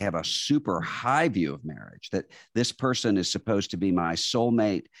because they have a super high view of marriage, that this person is supposed to be my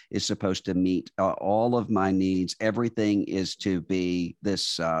soulmate, is supposed to meet all of my needs. Everything is to be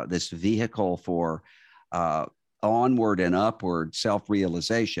this vehicle for onward and upward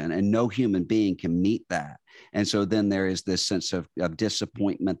self-realization, and no human being can meet that. And so then there is this sense of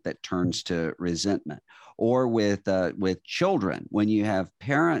disappointment that turns to resentment. Or with children, when you have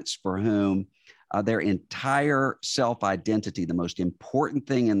parents for whom their entire self-identity, the most important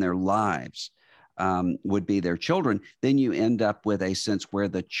thing in their lives, would be their children, then you end up with a sense where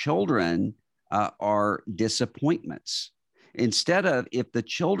the children are disappointments. Instead of, if the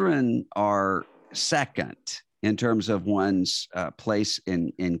children are second in terms of one's place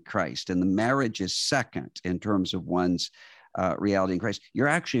in Christ, and the marriage is second in terms of one's reality in Christ, you're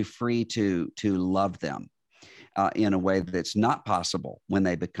actually free to love them in a way that's not possible when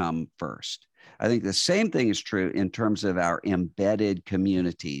they become first. I think the same thing is true in terms of our embedded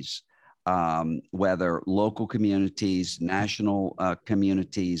communities, whether local communities, national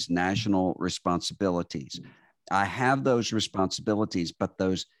communities, national responsibilities. I have those responsibilities, but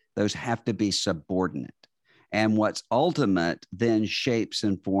those have to be subordinate. And what's ultimate then shapes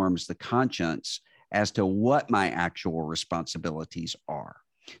and forms the conscience as to what my actual responsibilities are.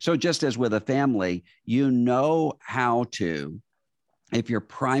 So just as with a family, you know how to, if your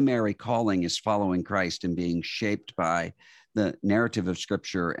primary calling is following Christ and being shaped by the narrative of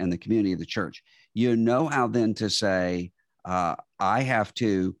Scripture and the community of the church, you know how then to say, I have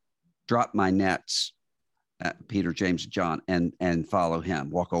to drop my nets, Peter, James, John, and follow him,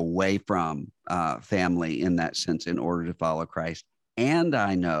 walk away from family in that sense in order to follow Christ. And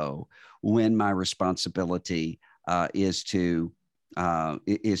I know when my responsibility is to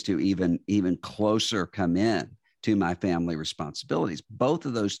even closer come in to my family responsibilities. Both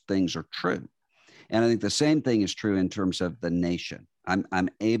of those things are true. And I think the same thing is true in terms of the nation. I'm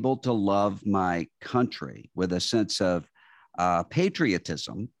able to love my country with a sense of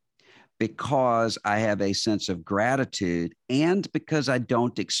patriotism because I have a sense of gratitude and because I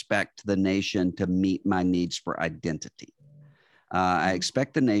don't expect the nation to meet my needs for identity. I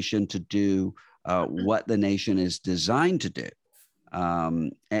expect the nation to do what the nation is designed to do.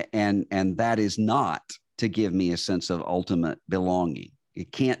 And that is not to give me a sense of ultimate belonging.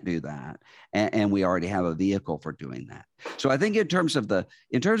 It can't do that, and we already have a vehicle for doing that. So I think in terms of the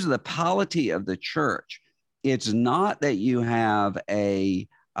polity of the church, it's not that you have a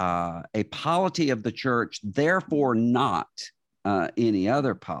polity of the church, therefore not any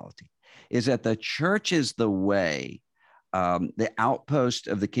other polity. Is that the church is the way, the outpost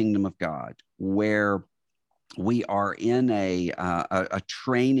of the kingdom of God, where we are in a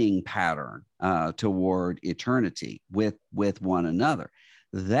training pattern toward eternity with one another.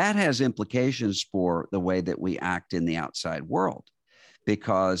 That has implications for the way that we act in the outside world,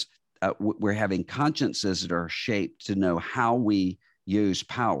 because we're having consciences that are shaped to know how we use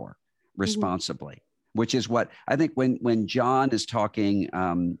power responsibly, which is what I think when John is talking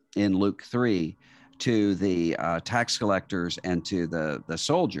in Luke 3 to the tax collectors and to the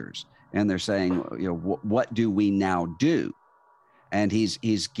soldiers, and they're saying, what do we now do? And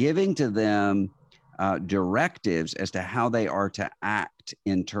he's giving to them directives as to how they are to act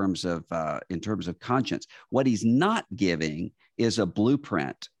in terms of conscience. What he's not giving is a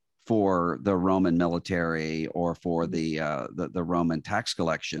blueprint for the Roman military or for the Roman tax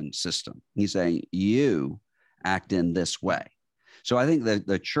collection system. He's saying, you act in this way. So I think that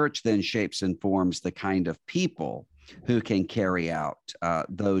the church then shapes and forms the kind of people who can carry out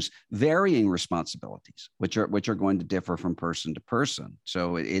those varying responsibilities, which are going to differ from person to person.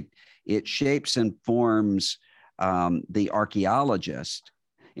 So it shapes and forms the archaeologist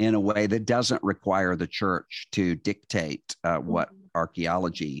in a way that doesn't require the church to dictate what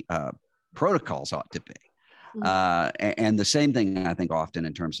archaeology protocols ought to be. And the same thing, I think, often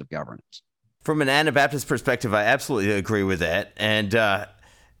in terms of governance. From an Anabaptist perspective, I absolutely agree with that. And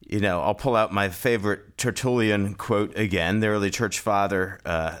I'll pull out my favorite Tertullian quote again, the early church father,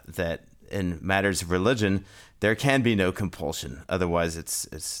 that in matters of religion, there can be no compulsion. Otherwise,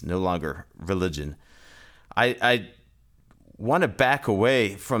 it's no longer religion. I want to back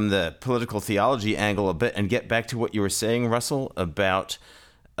away from the political theology angle a bit and get back to what you were saying, Russell, about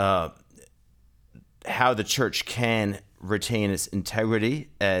how the church can retain its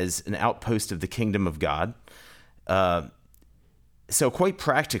integrity as an outpost of the kingdom of God. So quite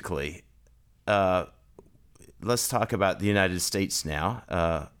practically, let's talk about the United States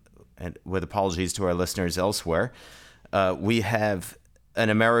now, and with apologies to our listeners elsewhere. We have an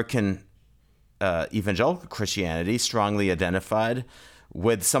American evangelical Christianity strongly identified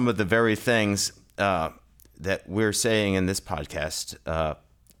with some of the very things that we're saying in this podcast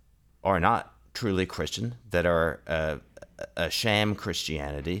are not truly Christian, that are a sham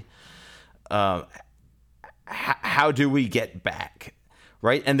Christianity. How do we get back,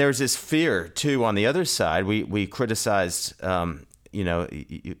 right? And there's this fear too on the other side. We criticized,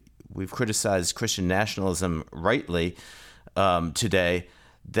 we've criticized Christian nationalism rightly today.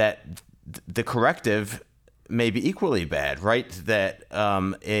 That the corrective may be equally bad, right? That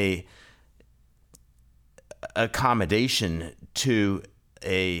a accommodation to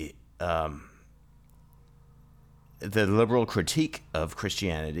the liberal critique of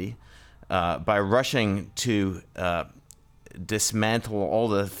Christianity by rushing to dismantle all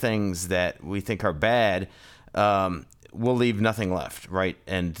the things that we think are bad will leave nothing left, right?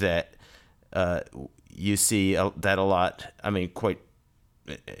 And that you see that a lot. I mean, quite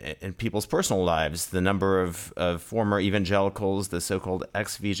in people's personal lives, the number of former evangelicals, the so-called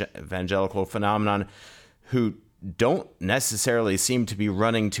ex-evangelical phenomenon, who don't necessarily seem to be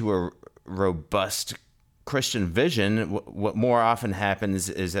running to a robust Christian vision. What more often happens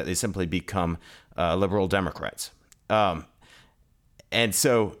is that they simply become liberal Democrats. And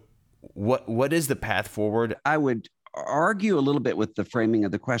so what is the path forward? I would argue a little bit with the framing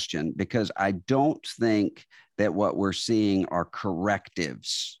of the question, because I don't think that what we're seeing are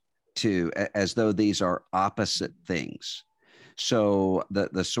correctives to, as though these are opposite things. So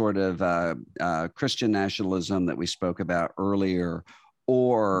the sort of Christian nationalism that we spoke about earlier,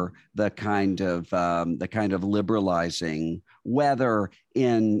 or the kind of liberalizing, whether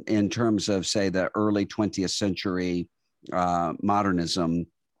in terms of, say, the early 20th century modernism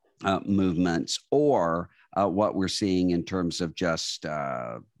movements, or what we're seeing in terms of just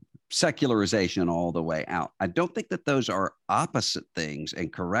secularization all the way out. I don't think that those are opposite things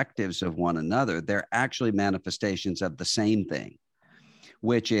and correctives of one another. They're actually manifestations of the same thing,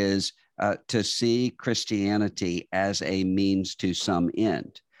 which is to see Christianity as a means to some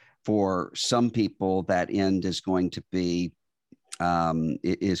end. For some people, that end is going to be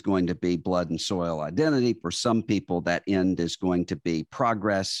blood and soil identity. For some people, that end is going to be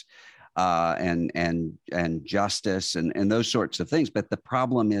progress. and justice and those sorts of things. But the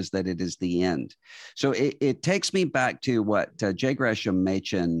problem is that it is the end. So it takes me back to what J. Gresham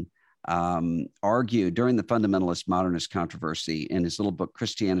Machen argued during the fundamentalist modernist controversy in his little book,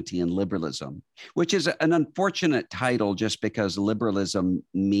 Christianity and Liberalism, which is an unfortunate title just because liberalism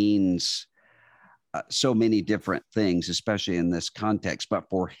means so many different things, especially in this context. But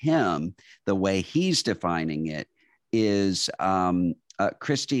for him, the way he's defining it is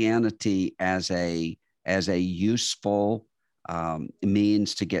Christianity as a useful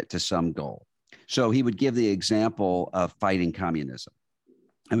means to get to some goal. So he would give the example of fighting communism.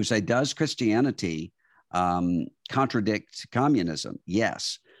 I would say, does Christianity contradict communism?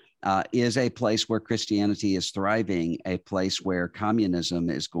 Yes. Is a place where Christianity is thriving a place where communism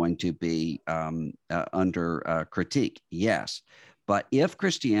is going to be under critique? Yes. But if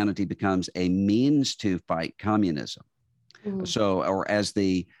Christianity becomes a means to fight communism, so, or as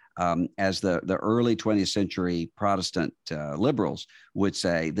the early 20th century Protestant liberals would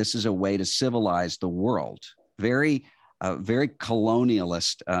say, this is a way to civilize the world. Very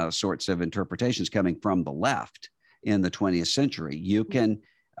colonialist sorts of interpretations coming from the left in the 20th century. You can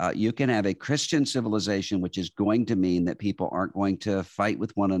have a Christian civilization, which is going to mean that people aren't going to fight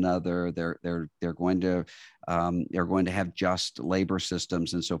with one another. They're going to have just labor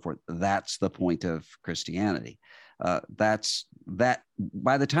systems and so forth. That's the point of Christianity. That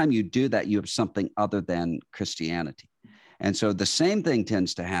by the time you do that, you have something other than Christianity. And so the same thing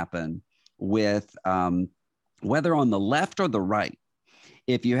tends to happen with whether on the left or the right.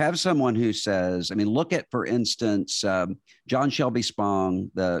 If you have someone who says, I mean, look at, for instance, John Shelby Spong,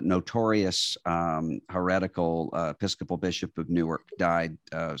 the notorious heretical Episcopal Bishop of Newark, died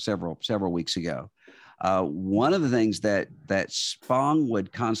several weeks ago. One of the things that Spong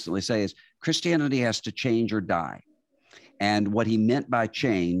would constantly say is Christianity has to change or die. And what he meant by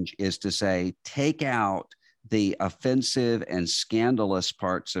change is to say, take out the offensive and scandalous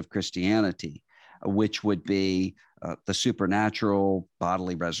parts of Christianity, which would be the supernatural,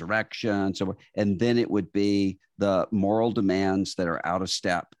 bodily resurrection, so and then it would be the moral demands that are out of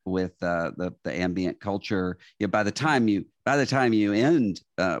step with the ambient culture. By the time you end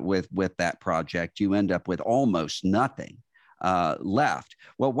with that project, you end up with almost nothing left.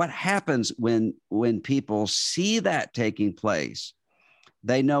 Well, what happens when people see that taking place?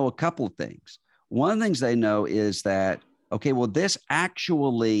 They know a couple of things. One of the things they know is that, okay, well, this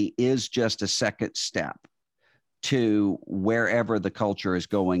actually is just a second step to wherever the culture is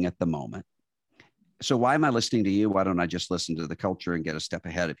going at the moment. So why am I listening to you? Why don't I just listen to the culture and get a step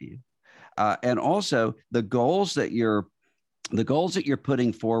ahead of you? And also the goals that you're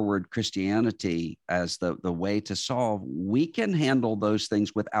putting forward Christianity as the way to solve, we can handle those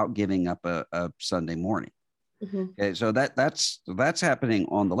things without giving up a Sunday morning. Mm-hmm. Okay, so that's happening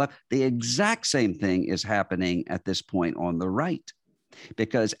on the left. The exact same thing is happening at this point on the right,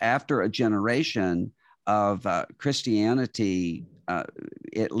 because after a generation of Christianity,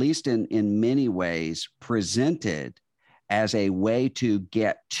 at least in many ways, presented as a way to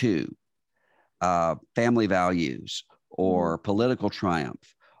get to family values or political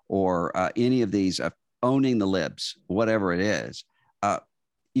triumph or any of these owning the libs, whatever it is,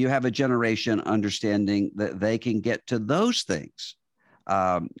 you have a generation understanding that they can get to those things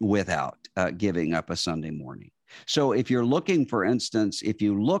without giving up a Sunday morning. So if you're looking, for instance, if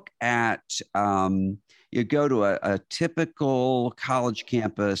you look at, you go to a typical college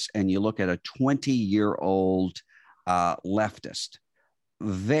campus and you look at a 20-year-old leftist,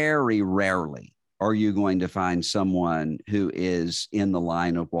 very rarely are you going to find someone who is in the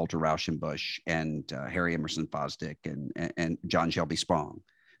line of Walter Rauschenbusch and Harry Emerson Fosdick and John Shelby Spong.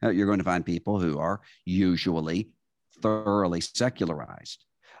 You're going to find people who are usually thoroughly secularized.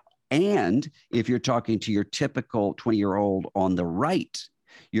 And if you're talking to your typical 20-year-old on the right,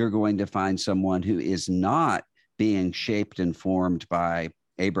 you're going to find someone who is not being shaped and formed by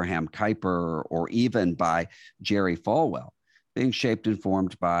Abraham Kuyper or even by Jerry Falwell, being shaped and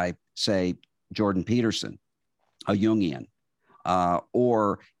formed by, say, Jordan Peterson, a Jungian,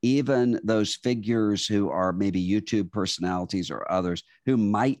 or even those figures who are maybe YouTube personalities or others who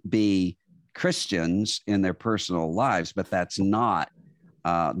might be Christians in their personal lives, but that's not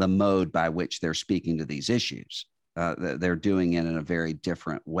the mode by which they're speaking to these issues. They're doing it in a very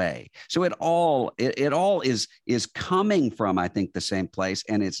different way. So it all is coming from, I think, the same place,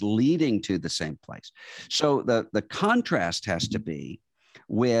 and it's leading to the same place. So the contrast has to be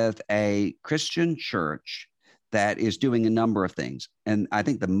with a Christian church that is doing a number of things. And I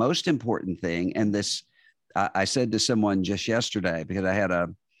think the most important thing, and this, I said to someone just yesterday, because I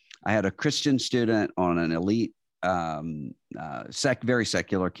had a Christian student on an elite very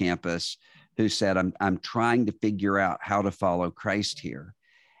secular campus who said, I'm trying to figure out how to follow Christ here.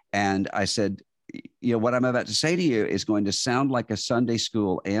 And I said, what I'm about to say to you is going to sound like a Sunday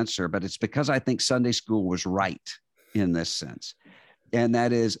school answer, but it's because I think Sunday school was right in this sense. And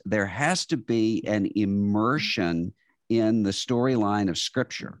that is, there has to be an immersion in the storyline of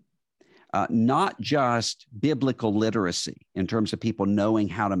Scripture, not just biblical literacy in terms of people knowing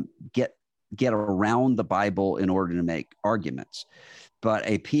how to get around the Bible in order to make arguments, but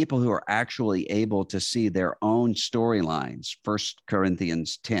a people who are actually able to see their own storylines. 1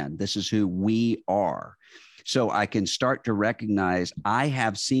 Corinthians 10, this is who we are. So I can start to recognize I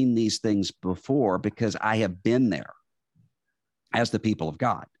have seen these things before because I have been there as the people of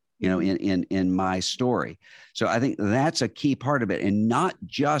God, in my story. So I think that's a key part of it, and not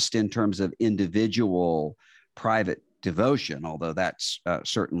just in terms of individual private devotion, although that's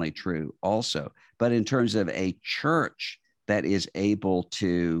certainly true also, but in terms of a church that is able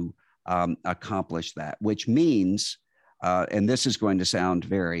to accomplish that, which means, and this is going to sound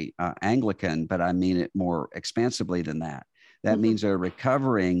very Anglican, but I mean it more expansively than that. That means a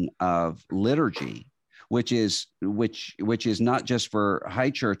recovering of liturgy, which is not just for high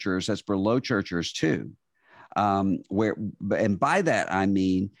churchers, that's for low churchers too. And by that I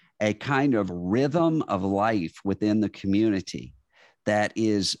mean a kind of rhythm of life within the community that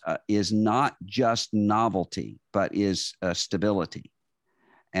is not just novelty, but is stability.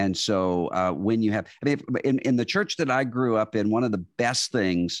 And so when you have, in the church that I grew up in, one of the best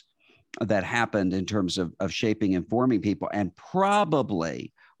things that happened in terms of shaping and forming people, and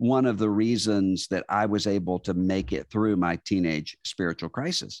probably one of the reasons that I was able to make it through my teenage spiritual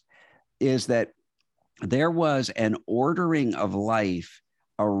crisis, is that there was an ordering of life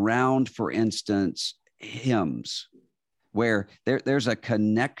around, for instance, hymns, where there's a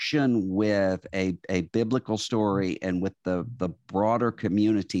connection with a biblical story and with the broader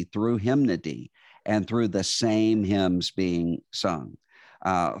community through hymnody and through the same hymns being sung,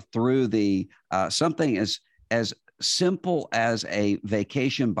 through the something as simple as a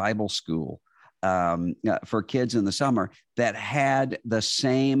vacation Bible school for kids in the summer that had the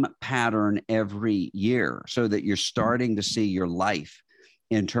same pattern every year, so that you're starting to see your life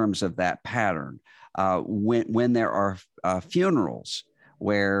in terms of that pattern. When there are funerals,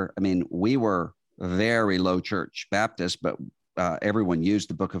 where, we were very low church Baptist, but everyone used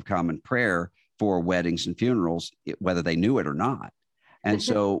the Book of Common Prayer for weddings and funerals, whether they knew it or not. And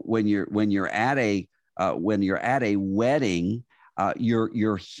so when you're at a wedding,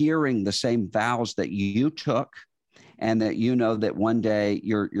 you're hearing the same vows that you took, and that that one day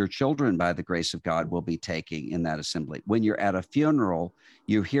your children, by the grace of God, will be taking in that assembly. When you're at a funeral,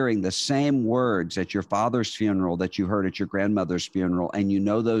 you're hearing the same words at your father's funeral that you heard at your grandmother's funeral, and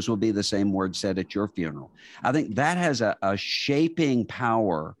those will be the same words said at your funeral. I think that has a shaping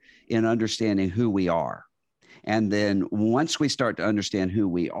power in understanding who we are. And then once we start to understand who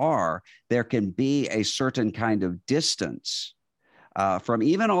we are, there can be a certain kind of distance from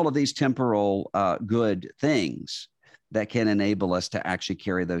even all of these temporal good things that can enable us to actually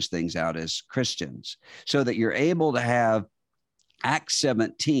carry those things out as Christians, so that you're able to have Acts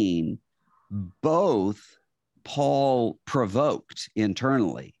 17, both Paul provoked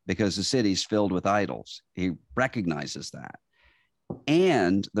internally because the city's filled with idols. He recognizes that.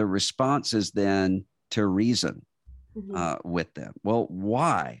 And the response is then to reason with them. Well,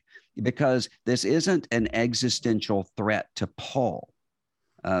 why? Because this isn't an existential threat to Paul.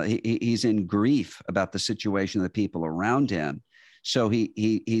 He's in grief about the situation of the people around him. So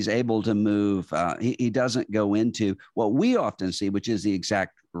he's able to move. He doesn't go into what we often see, which is the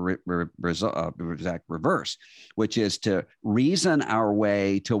exact reverse, which is to reason our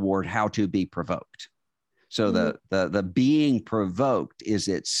way toward how to be provoked. So the being provoked is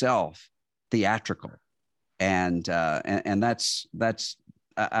itself theatrical, and that's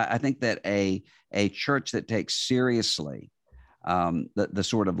I think that a church that takes seriously the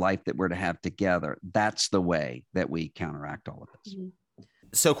sort of life that we're to have together, that's the way that we counteract all of this.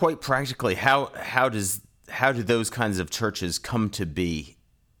 So quite practically, how do those kinds of churches come to be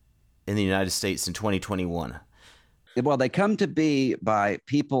in the United States in 2021? Well, they come to be by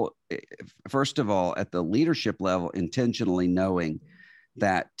people, first of all, at the leadership level, intentionally knowing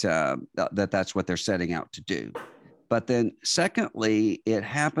that that's what they're setting out to do. But then secondly, it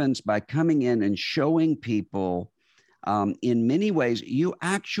happens by coming in and showing people in many ways, you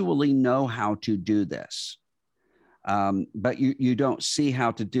actually know how to do this, but you don't see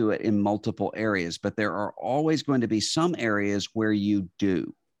how to do it in multiple areas. But there are always going to be some areas where you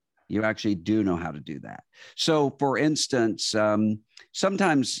do. You actually do know how to do that. So, for instance,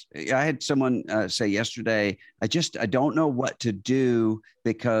 sometimes I had someone say yesterday, I don't know what to do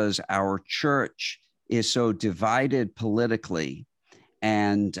because our church is so divided politically.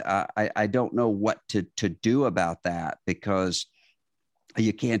 And I don't know what to do about that, because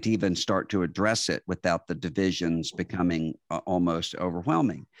you can't even start to address it without the divisions becoming almost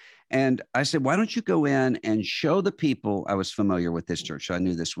overwhelming. And I said, why don't you go in and show the people? I was familiar with this church, so I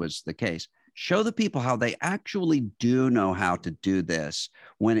knew this was the case. Show the people how they actually do know how to do this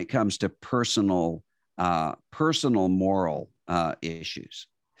when it comes to personal moral issues.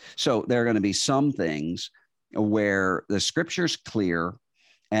 So there are going to be some things where the scripture's clear,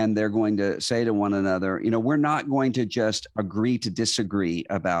 and they're going to say to one another, we're not going to just agree to disagree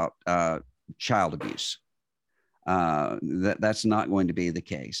about child abuse. That's not going to be the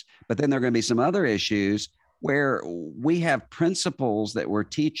case. But then there are going to be some other issues where we have principles that we're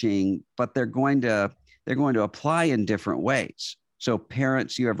teaching, but they're going to apply in different ways. So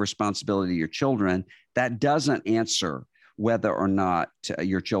parents, you have responsibility to your children. That doesn't answer whether or not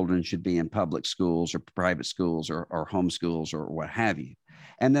your children should be in public schools or private schools or homeschools or what have you.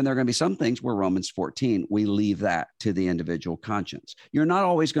 And then there are going to be some things where Romans 14, we leave that to the individual conscience. You're not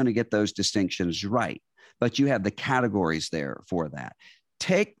always going to get those distinctions right, but you have the categories there for that.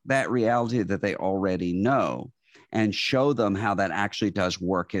 Take that reality that they already know and show them how that actually does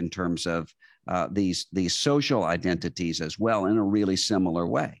work in terms of these social identities as well, in a really similar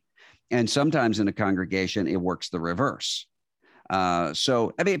way. And sometimes in a congregation, it works the reverse.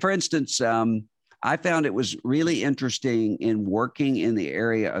 So, for instance, I found it was really interesting in working in the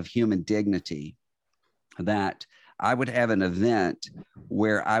area of human dignity that I would have an event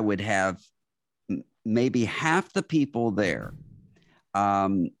where I would have maybe half the people there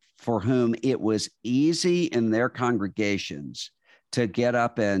for whom it was easy in their congregations to get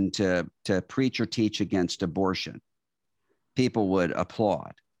up and to preach or teach against abortion. People would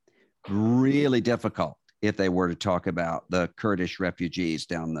applaud. Really difficult if they were to talk about the Kurdish refugees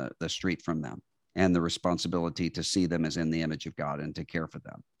down the street from them and the responsibility to see them as in the image of God and to care for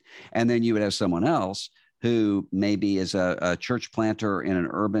them. And then you would have someone else who maybe is a church planter in an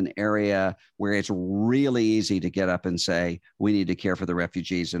urban area where it's really easy to get up and say, we need to care for the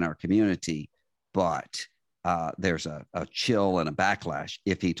refugees in our community. But there's a chill and a backlash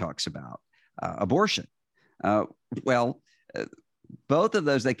if he talks about abortion. Both of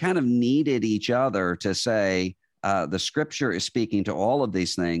those, they kind of needed each other to say the scripture is speaking to all of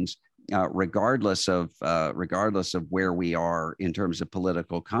these things, regardless of where we are in terms of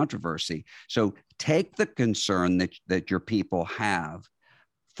political controversy. So take the concern that your people have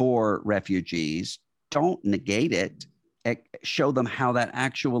for refugees, don't negate it, show them how that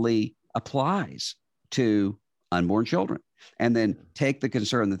actually applies to unborn children. And then take the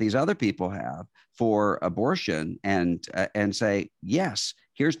concern that these other people have for abortion and say, yes,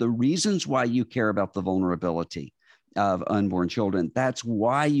 here's the reasons why you care about the vulnerability of unborn children. That's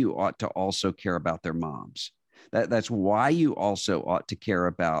why you ought to also care about their moms. That's why you also ought to care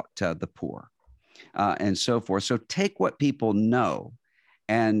about the poor and so forth. So take what people know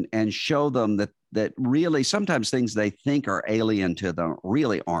and show them that really sometimes things they think are alien to them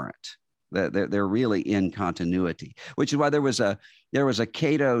really aren't. They're really in continuity, which is why there was a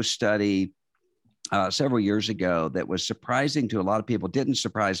Cato study several years ago that was surprising to a lot of people, didn't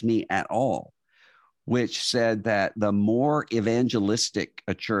surprise me at all, which said that the more evangelistic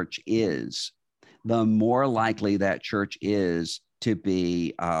a church is, the more likely that church is to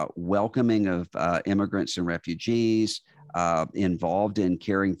be welcoming of immigrants and refugees, involved in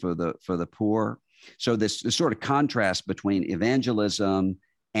caring for the poor. So this sort of contrast between evangelism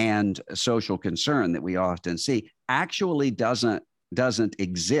and social concern that we often see actually doesn't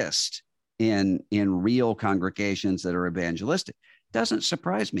exist in real congregations that are evangelistic. Doesn't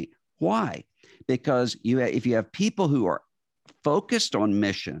surprise me. Why? Because if you have people who are focused on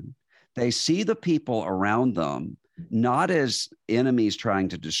mission, they see the people around them not as enemies trying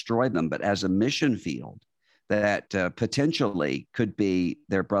to destroy them, but as a mission field that potentially could be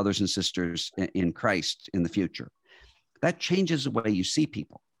their brothers and sisters in Christ in the future. That changes the way you see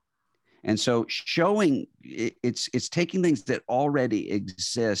people. And so showing it's taking things that already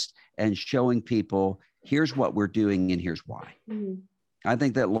exist and showing people, here's what we're doing and here's why. Mm-hmm. I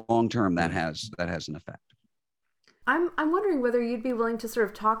think that long term that has an effect. I'm wondering whether you'd be willing to sort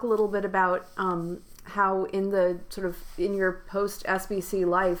of talk a little bit about how in your post SBC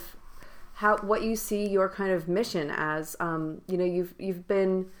life, what you see your kind of mission as. You've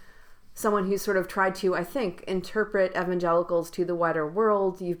been someone who's sort of tried to, I think, interpret evangelicals to the wider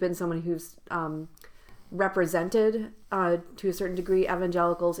world. You've been someone who's represented to a certain degree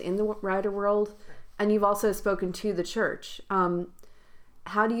evangelicals in the wider world, and you've also spoken to the church.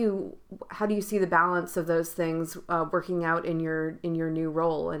 How do you see the balance of those things working out in your new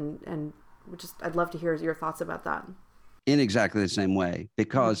role? And just I'd love to hear your thoughts about that. In exactly the same way,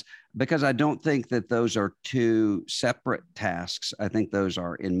 because I don't think that those are two separate tasks. I think those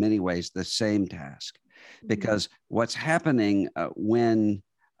are in many ways the same task, because what's happening when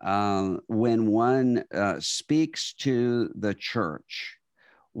one speaks to the church,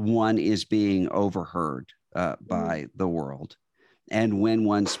 one is being overheard by the world. And when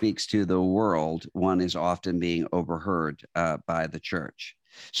one speaks to the world, one is often being overheard by the church.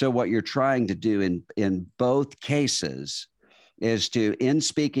 So what you're trying to do in both cases is to, in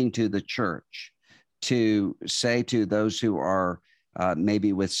speaking to the church, to say to those who are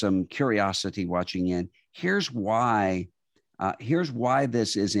maybe with some curiosity watching in, here's why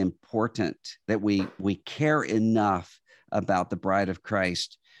this is important, that we care enough about the bride of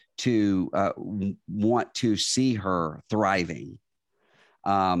Christ to want to see her thriving,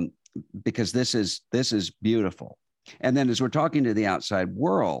 because this is beautiful. And then as we're talking to the outside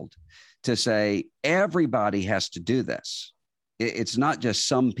world, to say everybody has to do this. It's not just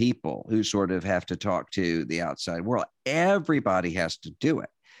some people who sort of have to talk to the outside world. Everybody has to do it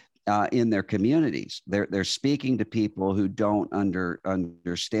in their communities. They're speaking to people who don't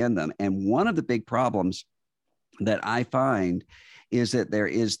understand them. And one of the big problems that I find is that there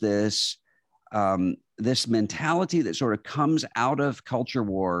is this mentality that sort of comes out of culture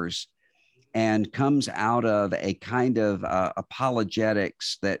wars and comes out of a kind of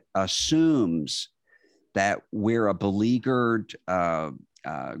apologetics that assumes that we're a beleaguered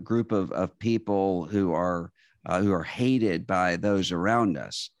group of people who are hated by those around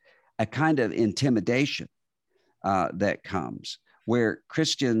us, a kind of intimidation that comes, where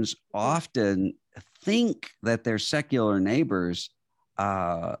Christians often think that their secular neighbors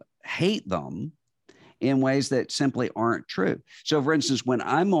hate them in ways that simply aren't true. So, for instance, when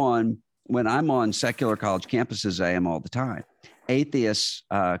I'm on secular college campuses, I am all the time, atheists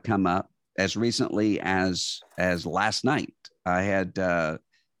come up. As recently as last night, I had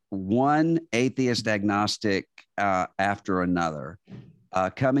one atheist agnostic after another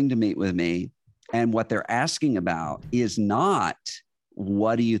coming to meet with me. And what they're asking about is not,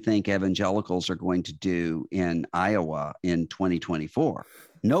 what do you think evangelicals are going to do in Iowa in 2024?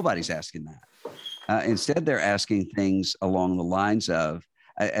 Nobody's asking that. Instead, they're asking things along the lines of,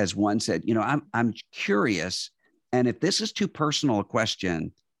 as one said, I'm curious, and if this is too personal a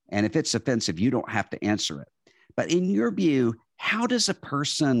question, and if it's offensive, you don't have to answer it. But in your view, how does a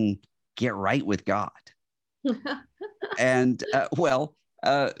person get right with God? And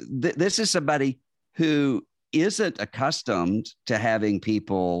this is somebody who isn't accustomed to having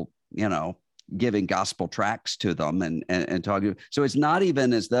people, giving gospel tracts to them and talking. So it's not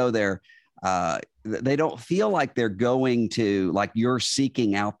even as though they don't feel like they're going to, like, you're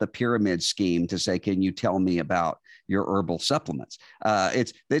seeking out the pyramid scheme to say, can you tell me about your herbal supplements?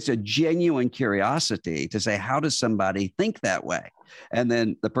 It's a genuine curiosity to say, how does somebody think that way? And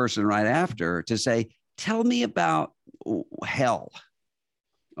then the person right after to say, tell me about hell.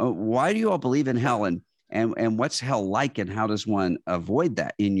 Why do you all believe in hell? And what's hell like? And how does one avoid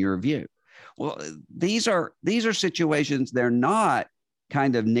that in your view? Well, these are situations. They're not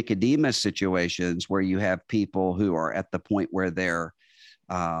kind of Nicodemus situations where you have people who are at the point where they're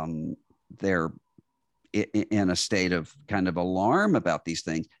in a state of kind of alarm about these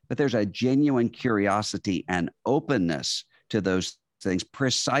things, but there's a genuine curiosity and openness to those things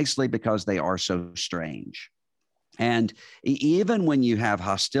precisely because they are so strange. And even when you have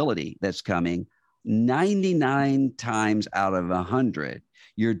hostility that's coming, 99 times out of 100,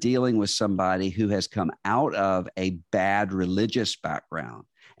 you're dealing with somebody who has come out of a bad religious background,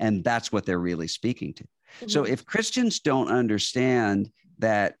 and that's what they're really speaking to. Mm-hmm. So if Christians don't understand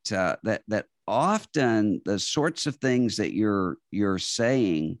that often the sorts of things that you're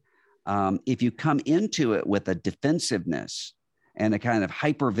saying, if you come into it with a defensiveness and a kind of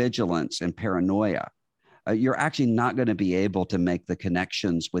hypervigilance and paranoia, you're actually not going to be able to make the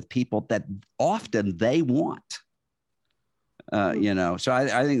connections with people that often they want. So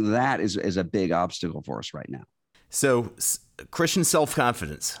I think that is a big obstacle for us right now. So Christian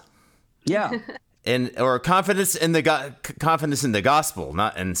self-confidence. Yeah. or confidence in the gospel,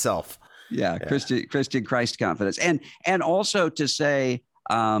 not in self. Yeah. Christian Christ confidence. And also to say,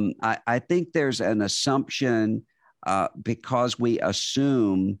 I think there's an assumption because we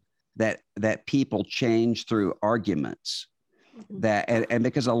assume that people change through arguments, that, and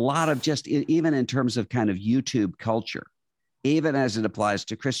because a lot of just, even in terms of kind of YouTube culture, even as it applies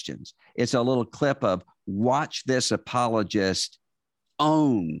to Christians. It's a little clip of watch this apologist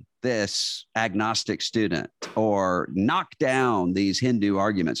own this agnostic student or knock down these Hindu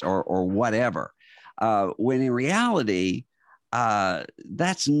arguments or whatever. When in reality,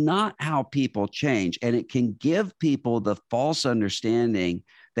 that's not how people change. And it can give people the false understanding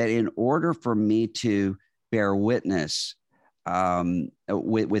that in order for me to bear witness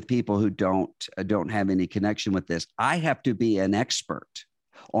with people who don't have any connection with this, I have to be an expert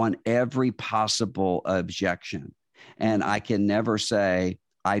on every possible objection. And I can never say,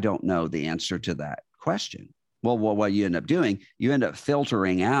 I don't know the answer to that question. Well, what you end up doing, you end up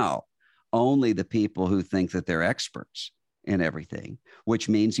filtering out only the people who think that they're experts in everything, which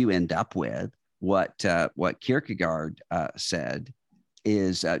means you end up with what Kierkegaard said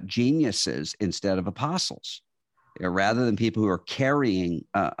is geniuses instead of apostles. Rather than people who are carrying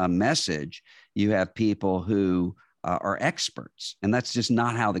a message, you have people who are experts. And that's just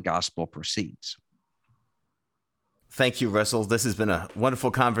not how the gospel proceeds. Thank you, Russell. This has been a wonderful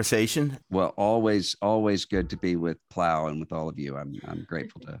conversation. Well, always good to be with Plow and with all of you. I'm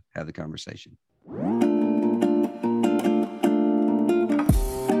grateful to have the conversation.